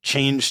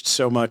changed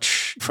so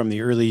much from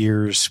the early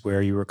years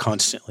where you were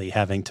constantly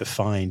having to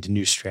find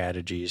new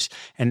strategies.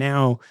 And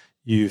now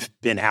you've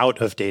been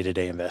out of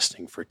day-to-day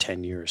investing for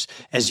 10 years.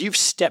 As you've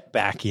stepped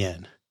back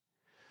in,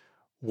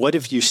 what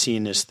have you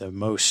seen as the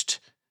most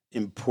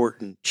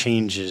important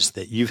changes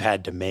that you've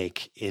had to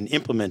make in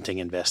implementing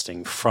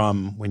investing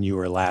from when you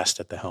were last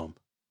at the helm?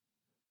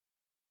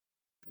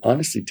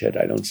 Honestly, Ted,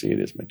 I don't see it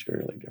as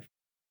materially different.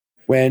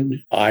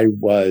 When I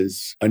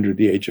was under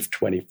the age of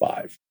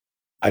 25,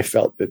 I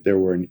felt that there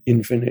were an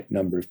infinite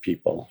number of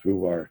people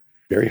who are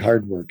very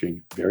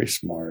hardworking, very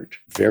smart,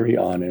 very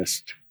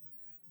honest,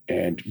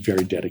 and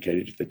very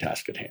dedicated to the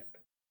task at hand.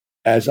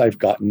 As I've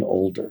gotten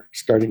older,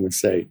 starting with,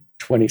 say,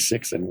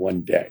 26 in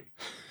one day,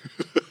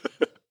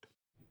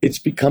 it's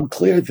become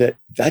clear that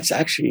that's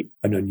actually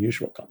an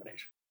unusual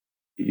combination.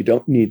 You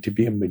don't need to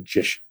be a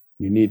magician.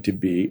 You need to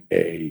be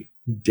a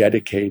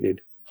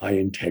dedicated,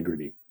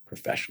 high-integrity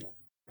professional.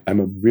 I'm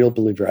a real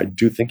believer. I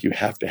do think you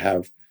have to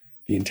have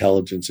the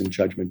intelligence and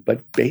judgment,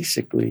 but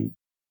basically,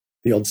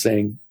 the old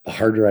saying, the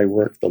harder I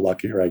work, the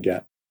luckier I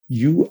get.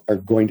 You are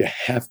going to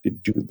have to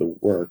do the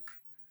work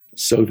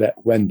so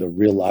that when the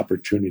real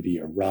opportunity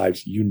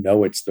arrives, you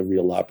know it's the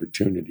real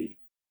opportunity.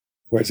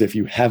 Whereas if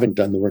you haven't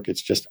done the work,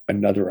 it's just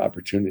another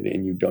opportunity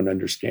and you don't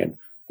understand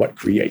what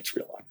creates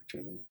real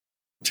opportunity.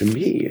 To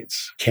me,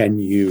 it's can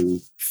you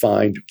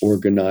find,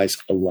 organize,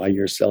 ally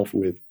yourself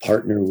with,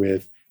 partner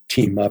with,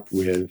 team up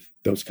with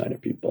those kind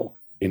of people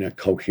in a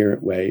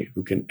coherent way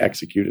who can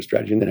execute a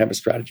strategy and then have a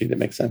strategy that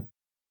makes sense.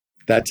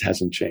 That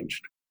hasn't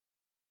changed.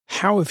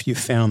 How have you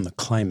found the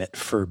climate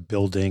for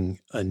building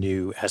a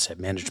new asset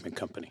management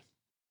company?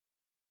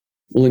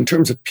 Well, in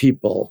terms of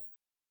people,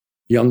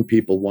 young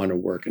people want to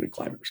work in a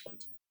climate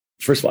response.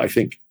 First of all, I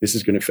think this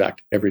is going to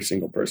affect every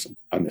single person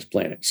on this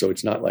planet. So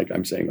it's not like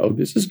I'm saying, oh,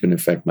 this is going to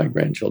affect my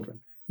grandchildren.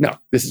 No,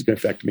 this is going to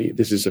affect me.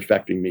 This is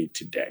affecting me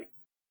today.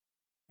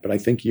 But I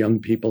think young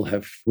people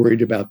have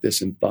worried about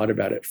this and thought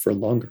about it for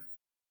longer.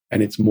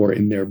 And it's more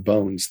in their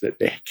bones that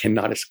they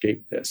cannot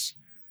escape this.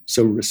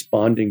 So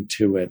responding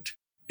to it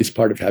is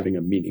part of having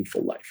a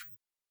meaningful life.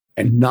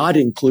 And not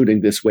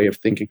including this way of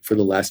thinking for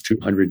the last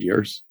 200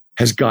 years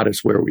has got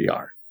us where we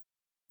are.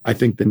 I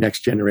think the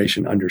next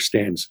generation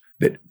understands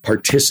that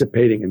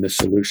participating in the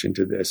solution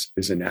to this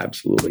is an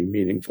absolutely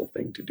meaningful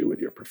thing to do with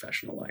your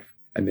professional life.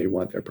 And they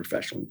want their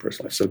professional and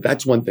personal life. So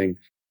that's one thing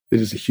that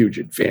is a huge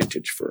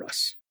advantage for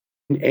us.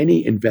 In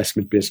any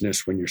investment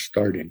business, when you're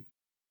starting,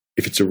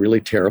 if it's a really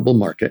terrible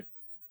market,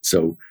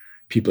 so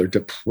people are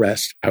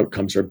depressed,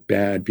 outcomes are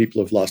bad,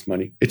 people have lost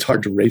money, it's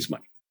hard to raise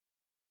money.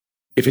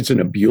 If it's an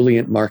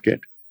ebullient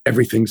market,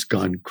 everything's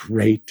gone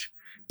great,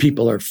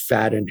 people are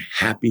fat and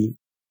happy,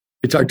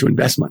 it's hard to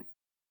invest money.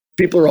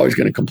 People are always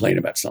going to complain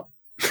about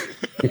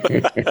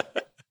something.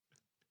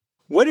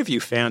 What have you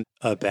found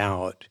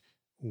about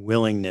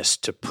willingness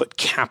to put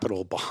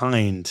capital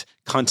behind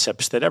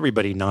concepts that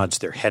everybody nods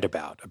their head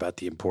about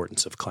the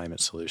importance of climate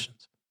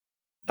solutions?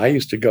 I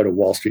used to go to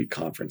Wall Street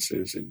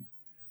conferences in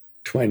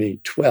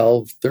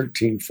 2012,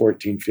 13,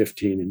 14,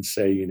 15 and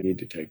say, you need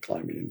to take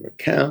climate into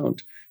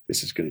account.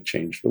 This is going to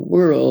change the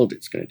world.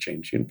 It's going to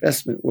change the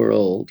investment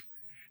world.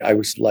 I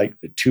was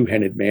like the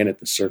two-headed man at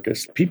the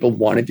circus. People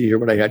wanted to hear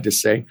what I had to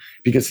say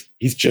because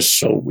he's just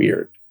so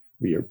weird.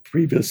 We had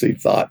previously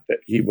thought that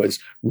he was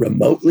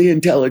remotely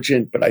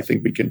intelligent, but I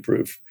think we can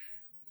prove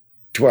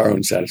to our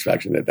own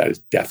satisfaction that that is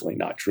definitely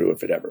not true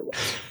if it ever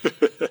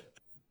was.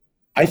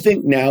 I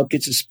think now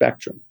it's a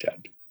spectrum,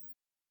 Ted.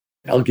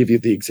 I'll give you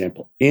the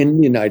example. In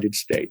the United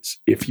States,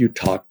 if you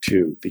talk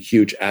to the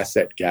huge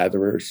asset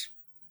gatherers,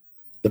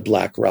 the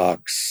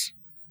BlackRocks,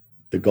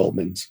 the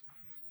Goldmans,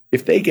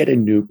 if they get a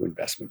new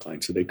investment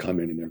client, so they come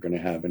in and they're going to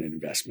have an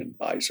investment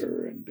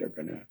advisor and they're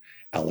going to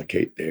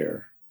allocate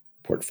their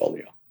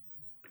portfolio,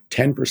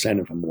 10%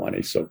 of them want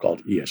a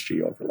so-called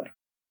ESG overlay.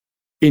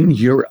 In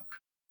Europe,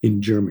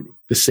 in Germany,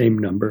 the same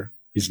number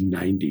is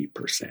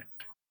 90%.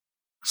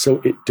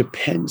 So it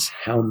depends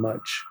how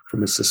much,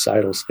 from a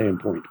societal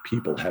standpoint,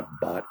 people have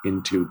bought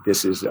into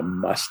this is a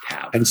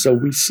must-have. And so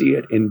we see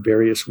it in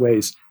various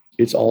ways.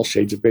 It's all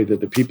shades of gray that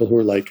the people who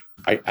are like,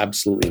 I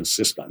absolutely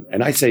insist on.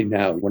 And I say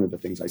now, one of the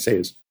things I say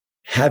is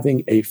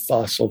having a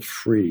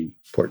fossil-free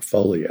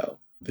portfolio,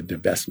 the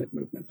divestment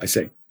movement. I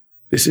say,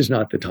 this is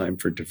not the time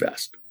for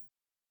divest.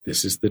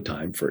 This is the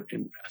time for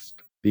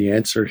invest. The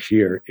answer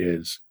here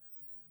is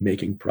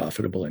making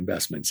profitable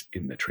investments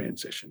in the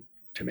transition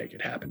to make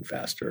it happen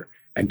faster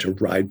and to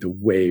ride the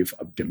wave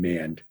of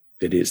demand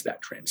that is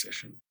that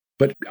transition.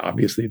 But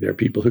obviously, there are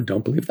people who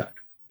don't believe that.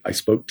 I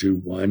spoke to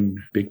one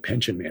big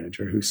pension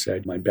manager who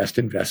said, my best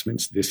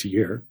investments this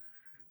year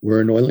were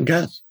in oil and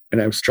gas.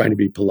 And I was trying to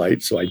be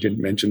polite, so I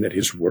didn't mention that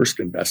his worst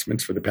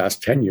investments for the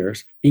past 10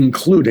 years,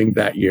 including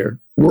that year,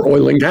 were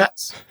oil and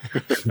gas.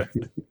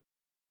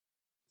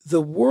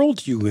 The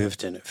world you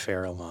lived in at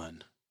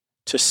Farallon,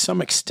 to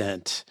some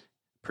extent,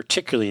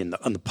 particularly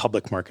on the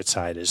public market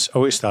side, is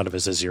always thought of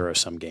as a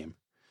zero-sum game.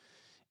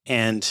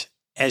 And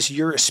as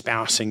you're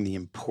espousing the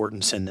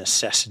importance and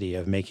necessity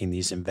of making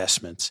these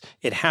investments,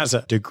 it has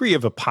a degree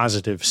of a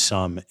positive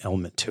sum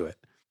element to it.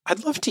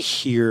 I'd love to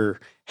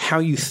hear how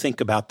you think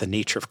about the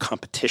nature of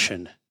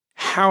competition,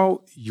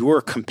 how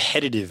your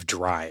competitive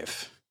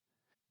drive,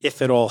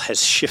 if at all,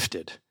 has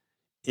shifted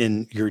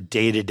in your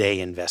day-to-day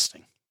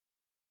investing.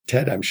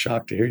 Ted, I'm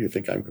shocked to hear you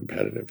think I'm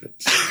competitive.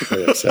 It's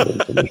very upsetting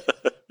to me.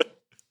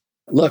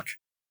 Look,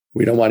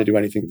 we don't want to do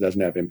anything that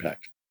doesn't have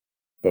impact,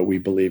 but we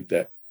believe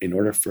that in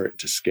order for it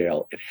to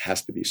scale, it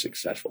has to be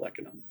successful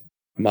economically.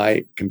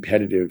 My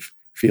competitive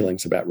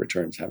feelings about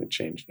returns haven't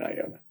changed an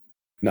iota,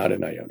 not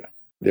an iota.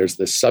 There's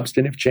the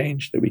substantive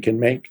change that we can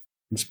make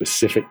in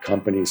specific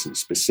companies and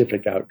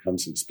specific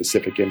outcomes and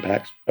specific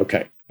impacts.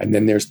 Okay. And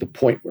then there's the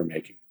point we're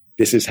making.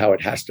 This is how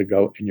it has to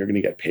go, and you're going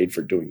to get paid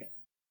for doing it.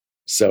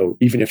 So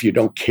even if you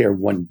don't care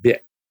one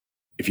bit,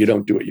 if you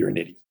don't do it, you're an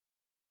idiot.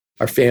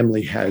 Our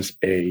family has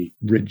a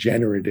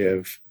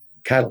regenerative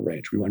cattle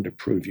ranch. We wanted to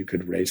prove you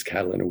could raise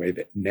cattle in a way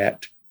that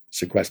net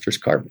sequesters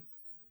carbon.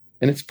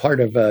 And it's part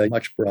of a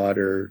much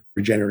broader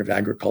regenerative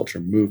agriculture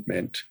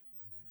movement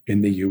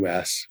in the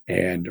US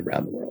and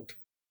around the world.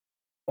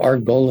 Our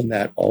goal in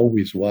that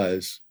always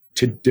was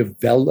to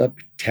develop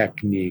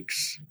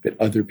techniques that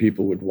other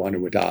people would want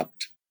to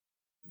adopt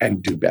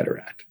and do better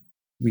at.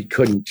 We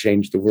couldn't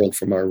change the world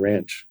from our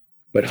ranch,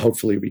 but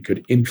hopefully we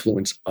could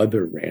influence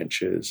other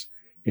ranches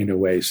in a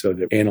way so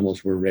that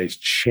animals were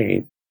raised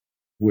chain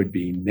would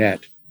be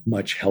net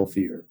much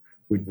healthier,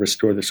 would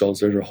restore the souls.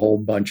 There's a whole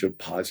bunch of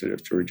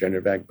positives to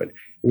regenerative ag, but it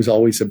was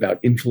always about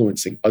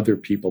influencing other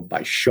people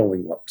by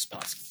showing what was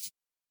possible.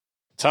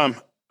 Tom,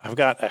 I've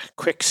got a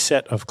quick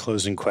set of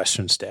closing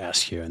questions to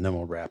ask you, and then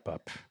we'll wrap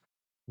up.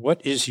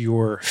 What is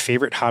your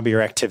favorite hobby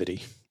or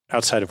activity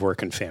outside of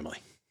work and family?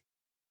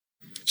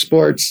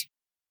 Sports.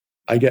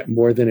 I get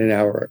more than an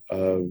hour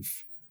of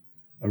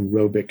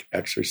aerobic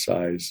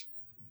exercise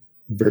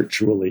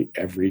virtually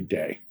every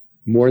day.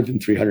 More than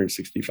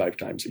 365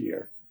 times a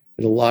year.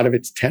 And a lot of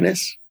it's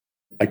tennis.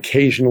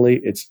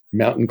 Occasionally it's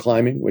mountain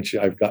climbing, which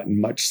I've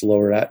gotten much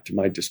slower at to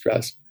my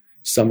distress.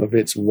 Some of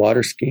it's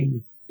water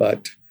skiing,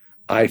 but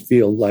I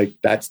feel like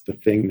that's the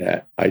thing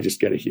that I just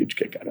get a huge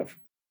kick out of.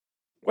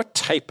 What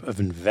type of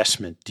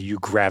investment do you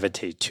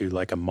gravitate to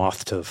like a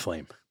moth to the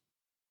flame?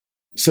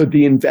 So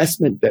the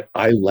investment that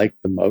I like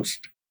the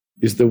most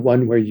is the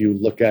one where you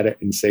look at it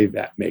and say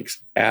that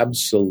makes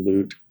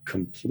absolute,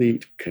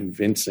 complete,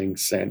 convincing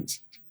sense.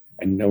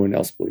 And no one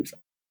else believes it.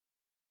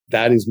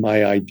 That is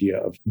my idea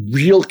of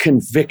real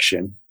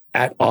conviction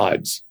at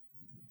odds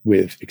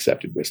with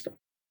accepted wisdom.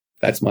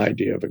 That's my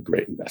idea of a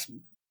great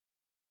investment.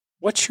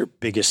 What's your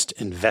biggest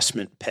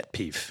investment pet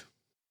peeve?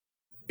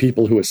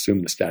 People who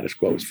assume the status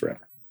quo is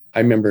forever. I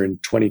remember in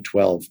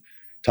 2012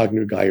 talking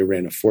to a guy who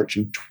ran a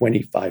Fortune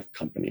 25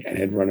 company and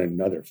had run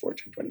another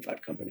Fortune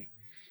 25 company.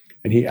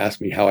 And he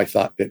asked me how I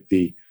thought that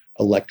the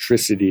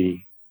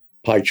electricity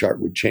pie chart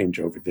would change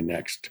over the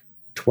next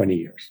 20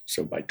 years,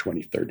 so by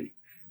 2030.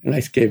 And I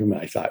gave him,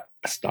 I thought,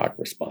 a stock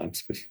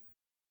response, because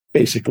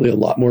basically a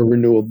lot more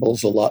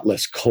renewables, a lot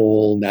less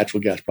coal,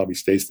 natural gas probably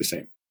stays the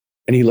same.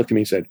 And he looked at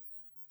me and said,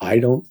 I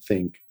don't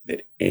think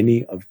that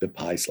any of the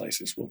pie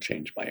slices will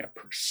change by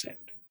 1%.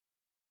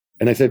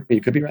 And I said,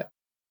 you could be right.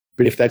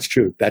 But if that's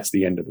true, that's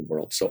the end of the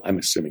world. So I'm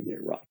assuming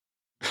you're wrong.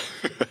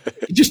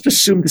 He just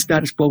assumed the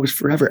status quo was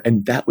forever.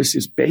 And that was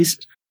his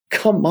basis.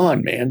 Come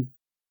on, man.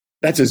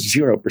 That's a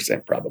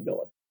 0%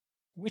 probability.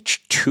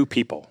 Which two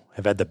people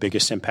have had the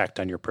biggest impact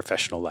on your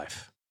professional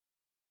life?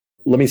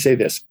 Let me say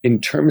this. In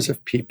terms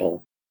of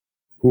people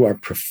who are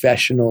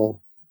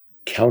professional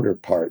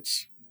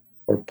counterparts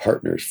or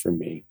partners for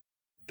me,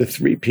 the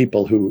three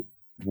people who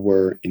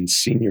were in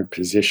senior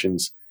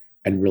positions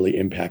and really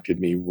impacted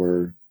me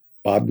were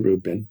Bob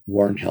Rubin,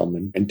 Warren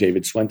Hellman, and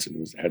David Swenson, who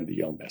was the head of the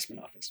Yale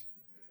Investment Office.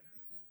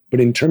 But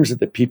in terms of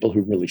the people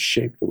who really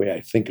shaped the way I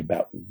think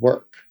about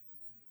work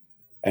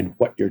and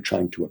what you're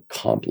trying to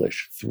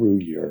accomplish through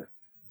your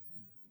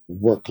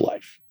work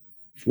life,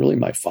 it's really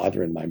my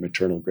father and my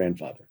maternal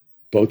grandfather,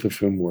 both of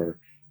whom were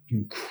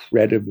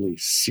incredibly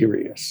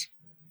serious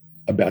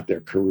about their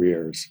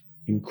careers,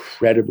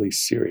 incredibly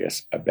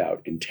serious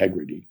about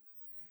integrity,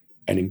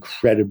 and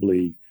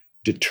incredibly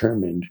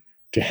determined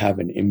to have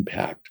an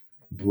impact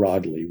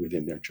broadly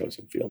within their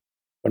chosen field.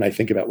 When I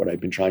think about what I've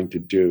been trying to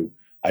do,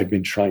 I've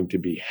been trying to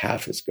be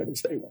half as good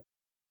as they were.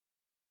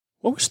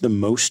 What was the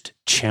most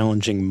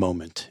challenging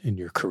moment in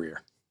your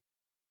career?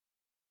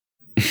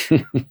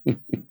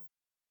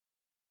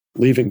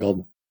 Leaving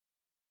Goldman.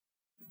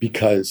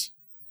 Because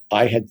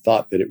I had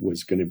thought that it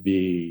was going to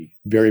be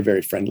very,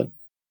 very friendly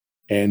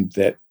and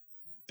that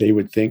they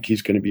would think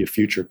he's going to be a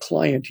future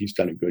client. He's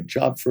done a good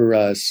job for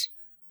us.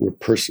 We're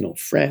personal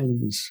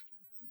friends.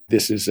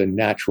 This is a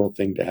natural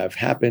thing to have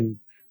happen,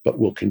 but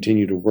we'll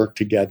continue to work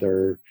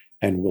together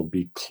and we'll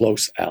be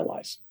close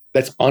allies.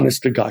 That's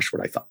honest to gosh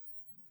what I thought.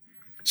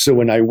 So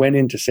when I went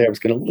in to say I was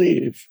going to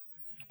leave,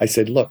 I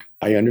said, look,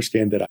 I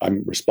understand that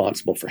I'm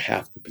responsible for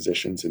half the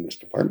positions in this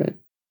department,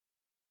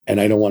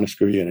 and I don't want to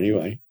screw you in any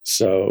way.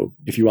 So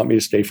if you want me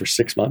to stay for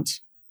 6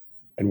 months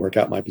and work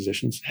out my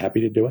positions,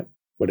 happy to do it.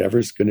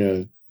 Whatever's going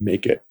to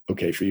make it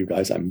okay for you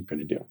guys, I'm going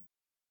to do.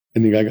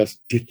 And the guy goes,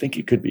 do you think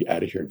you could be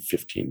out of here in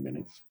 15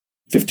 minutes?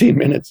 15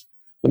 minutes?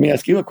 Let me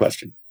ask you a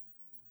question.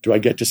 Do I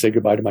get to say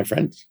goodbye to my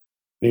friends?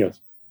 And he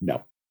goes,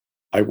 no,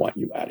 I want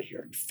you out of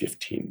here in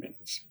 15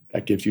 minutes.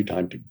 That gives you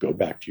time to go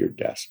back to your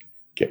desk,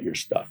 get your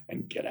stuff,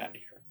 and get out of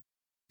here.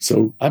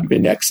 So I'm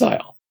in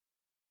exile.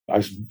 I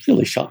was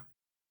really shocked.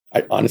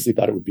 I honestly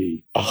thought it would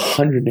be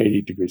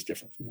 180 degrees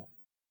different from that.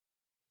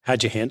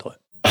 How'd you handle it?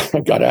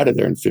 I got out of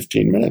there in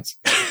 15 minutes.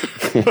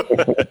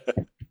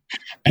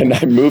 And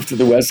I moved to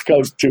the West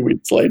Coast 2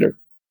 weeks later.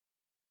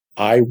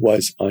 I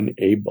was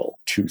unable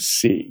to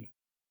see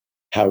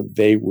how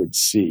they would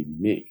see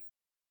me.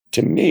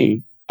 To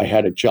me, I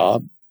had a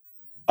job.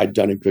 I'd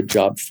done a good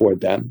job for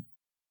them.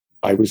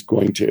 I was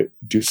going to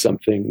do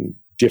something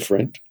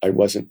different. I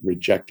wasn't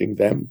rejecting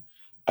them.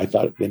 I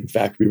thought, in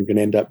fact, we were going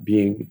to end up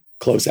being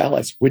close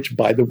allies, which,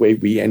 by the way,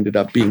 we ended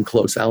up being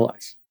close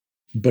allies.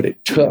 But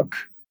it took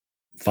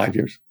 5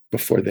 years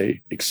before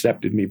they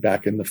accepted me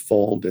back in the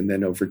fold. And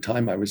then over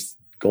time, I was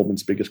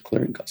Goldman's biggest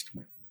clearing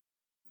customer.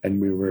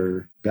 And we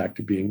were back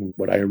to being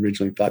what I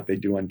originally thought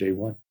they'd do on day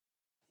one.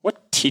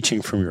 What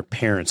teaching from your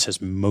parents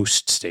has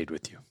most stayed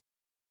with you?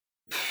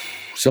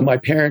 So my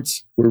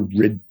parents were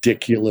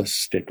ridiculous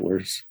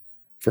sticklers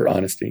for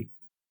honesty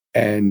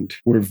and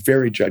were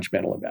very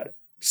judgmental about it.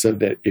 So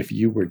that if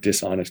you were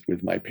dishonest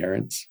with my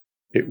parents,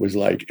 it was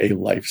like a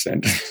life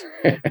sentence.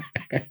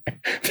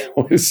 That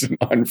was an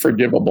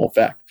unforgivable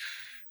fact.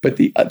 But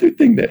the other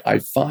thing that I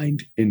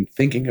find in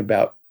thinking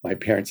about my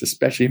parents,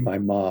 especially my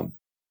mom,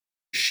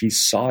 she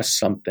saw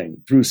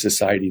something through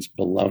society's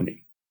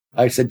baloney.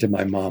 I said to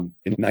my mom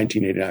in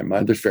 1989, my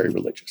mother's very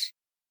religious.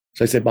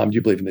 So I said, Mom, do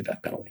you believe in the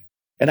death penalty?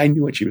 And I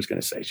knew what she was going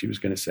to say. She was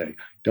going to say,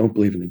 don't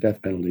believe in the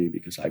death penalty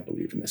because I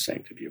believe in the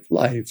sanctity of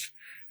life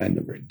and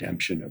the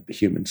redemption of the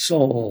human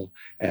soul.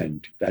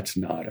 And that's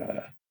not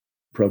an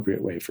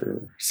appropriate way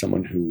for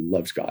someone who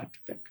loves God to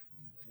think.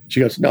 She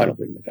goes, no, I don't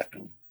believe in the death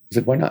penalty. I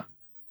said, why not?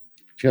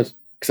 She goes,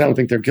 because I don't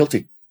think they're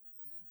guilty.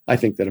 I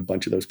think that a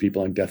bunch of those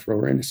people on death row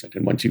are innocent.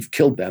 And once you've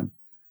killed them,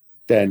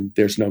 then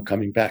there's no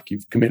coming back.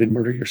 You've committed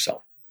murder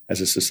yourself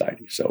as a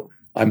society. So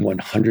I'm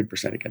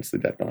 100% against the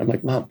death penalty. I'm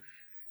like, Mom,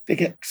 they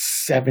get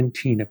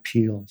 17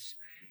 appeals.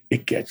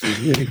 It gets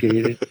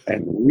litigated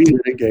and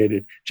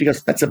relitigated. She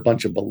goes, that's a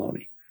bunch of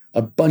baloney.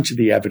 A bunch of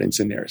the evidence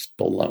in there is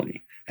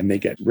baloney. And they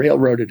get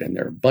railroaded, and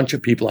there are a bunch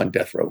of people on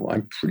death row who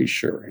I'm pretty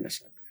sure are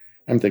innocent.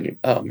 I'm thinking,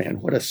 oh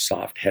man, what a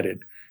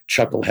soft-headed,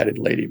 chuckle-headed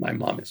lady my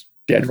mom is.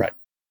 Dead right.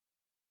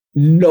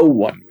 No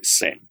one was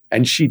sane.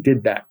 And she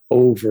did that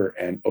over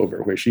and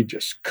over, where she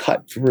just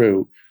cut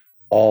through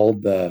all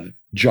the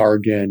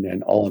jargon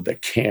and all of the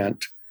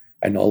cant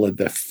and all of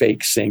the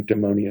fake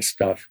sanctimonious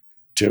stuff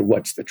to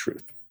what's the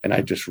truth. And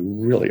I just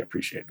really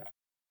appreciate that.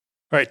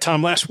 All right,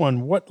 Tom, last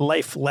one. What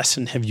life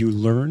lesson have you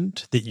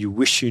learned that you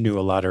wish you knew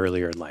a lot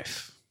earlier in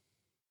life?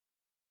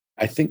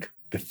 I think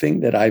the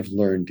thing that I've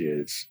learned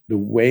is the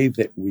way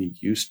that we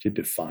used to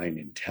define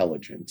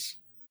intelligence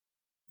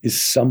is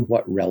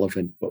somewhat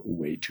relevant, but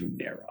way too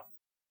narrow.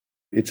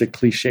 It's a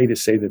cliche to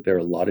say that there are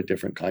a lot of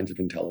different kinds of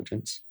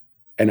intelligence.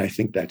 And I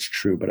think that's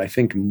true. But I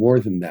think more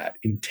than that,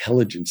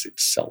 intelligence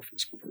itself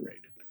is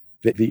overrated.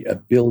 The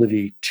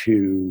ability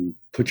to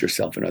put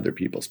yourself in other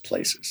people's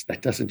places,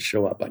 that doesn't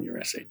show up on your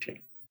SAT.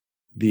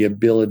 The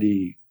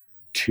ability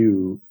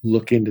to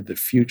look into the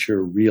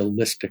future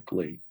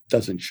realistically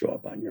doesn't show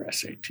up on your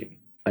SAT.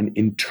 An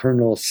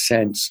internal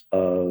sense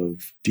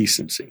of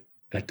decency,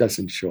 that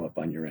doesn't show up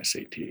on your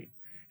SAT.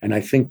 And I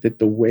think that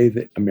the way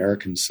that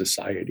American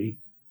society,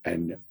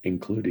 and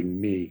including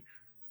me,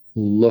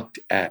 looked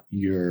at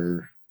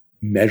your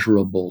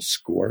measurable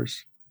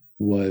scores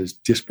was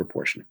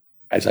disproportionate.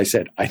 As I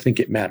said, I think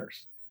it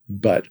matters,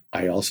 but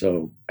I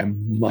also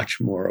am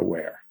much more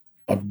aware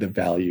of the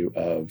value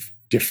of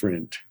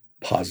different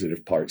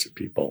positive parts of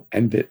people,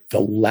 and that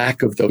the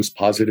lack of those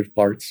positive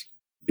parts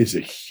is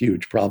a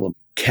huge problem.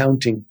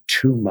 Counting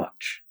too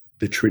much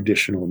the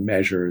traditional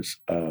measures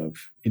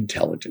of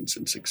intelligence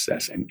and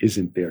success, and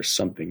isn't there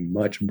something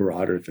much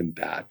broader than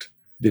that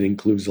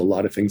includes a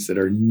lot of things that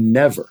are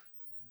never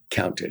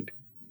counted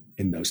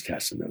in those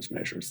tests and those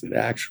measures that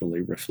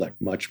actually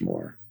reflect much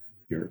more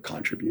your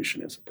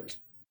contribution as a person.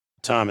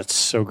 Tom, it's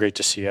so great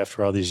to see you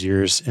after all these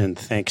years, and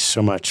thanks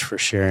so much for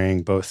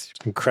sharing both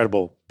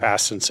incredible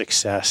past and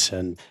success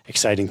and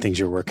exciting things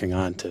you're working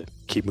on to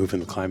keep moving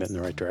the climate in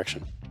the right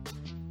direction.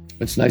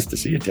 It's nice to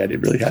see you, Ted.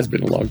 It really has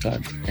been a long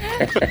time.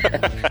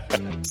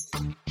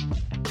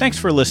 Thanks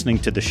for listening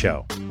to the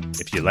show.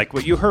 If you like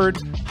what you heard,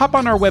 hop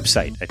on our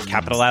website at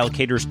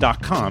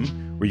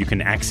capitalallocators.com, where you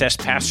can access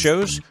past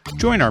shows,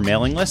 join our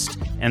mailing list,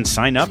 and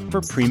sign up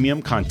for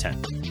premium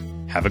content.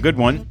 Have a good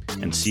one,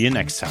 and see you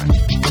next time.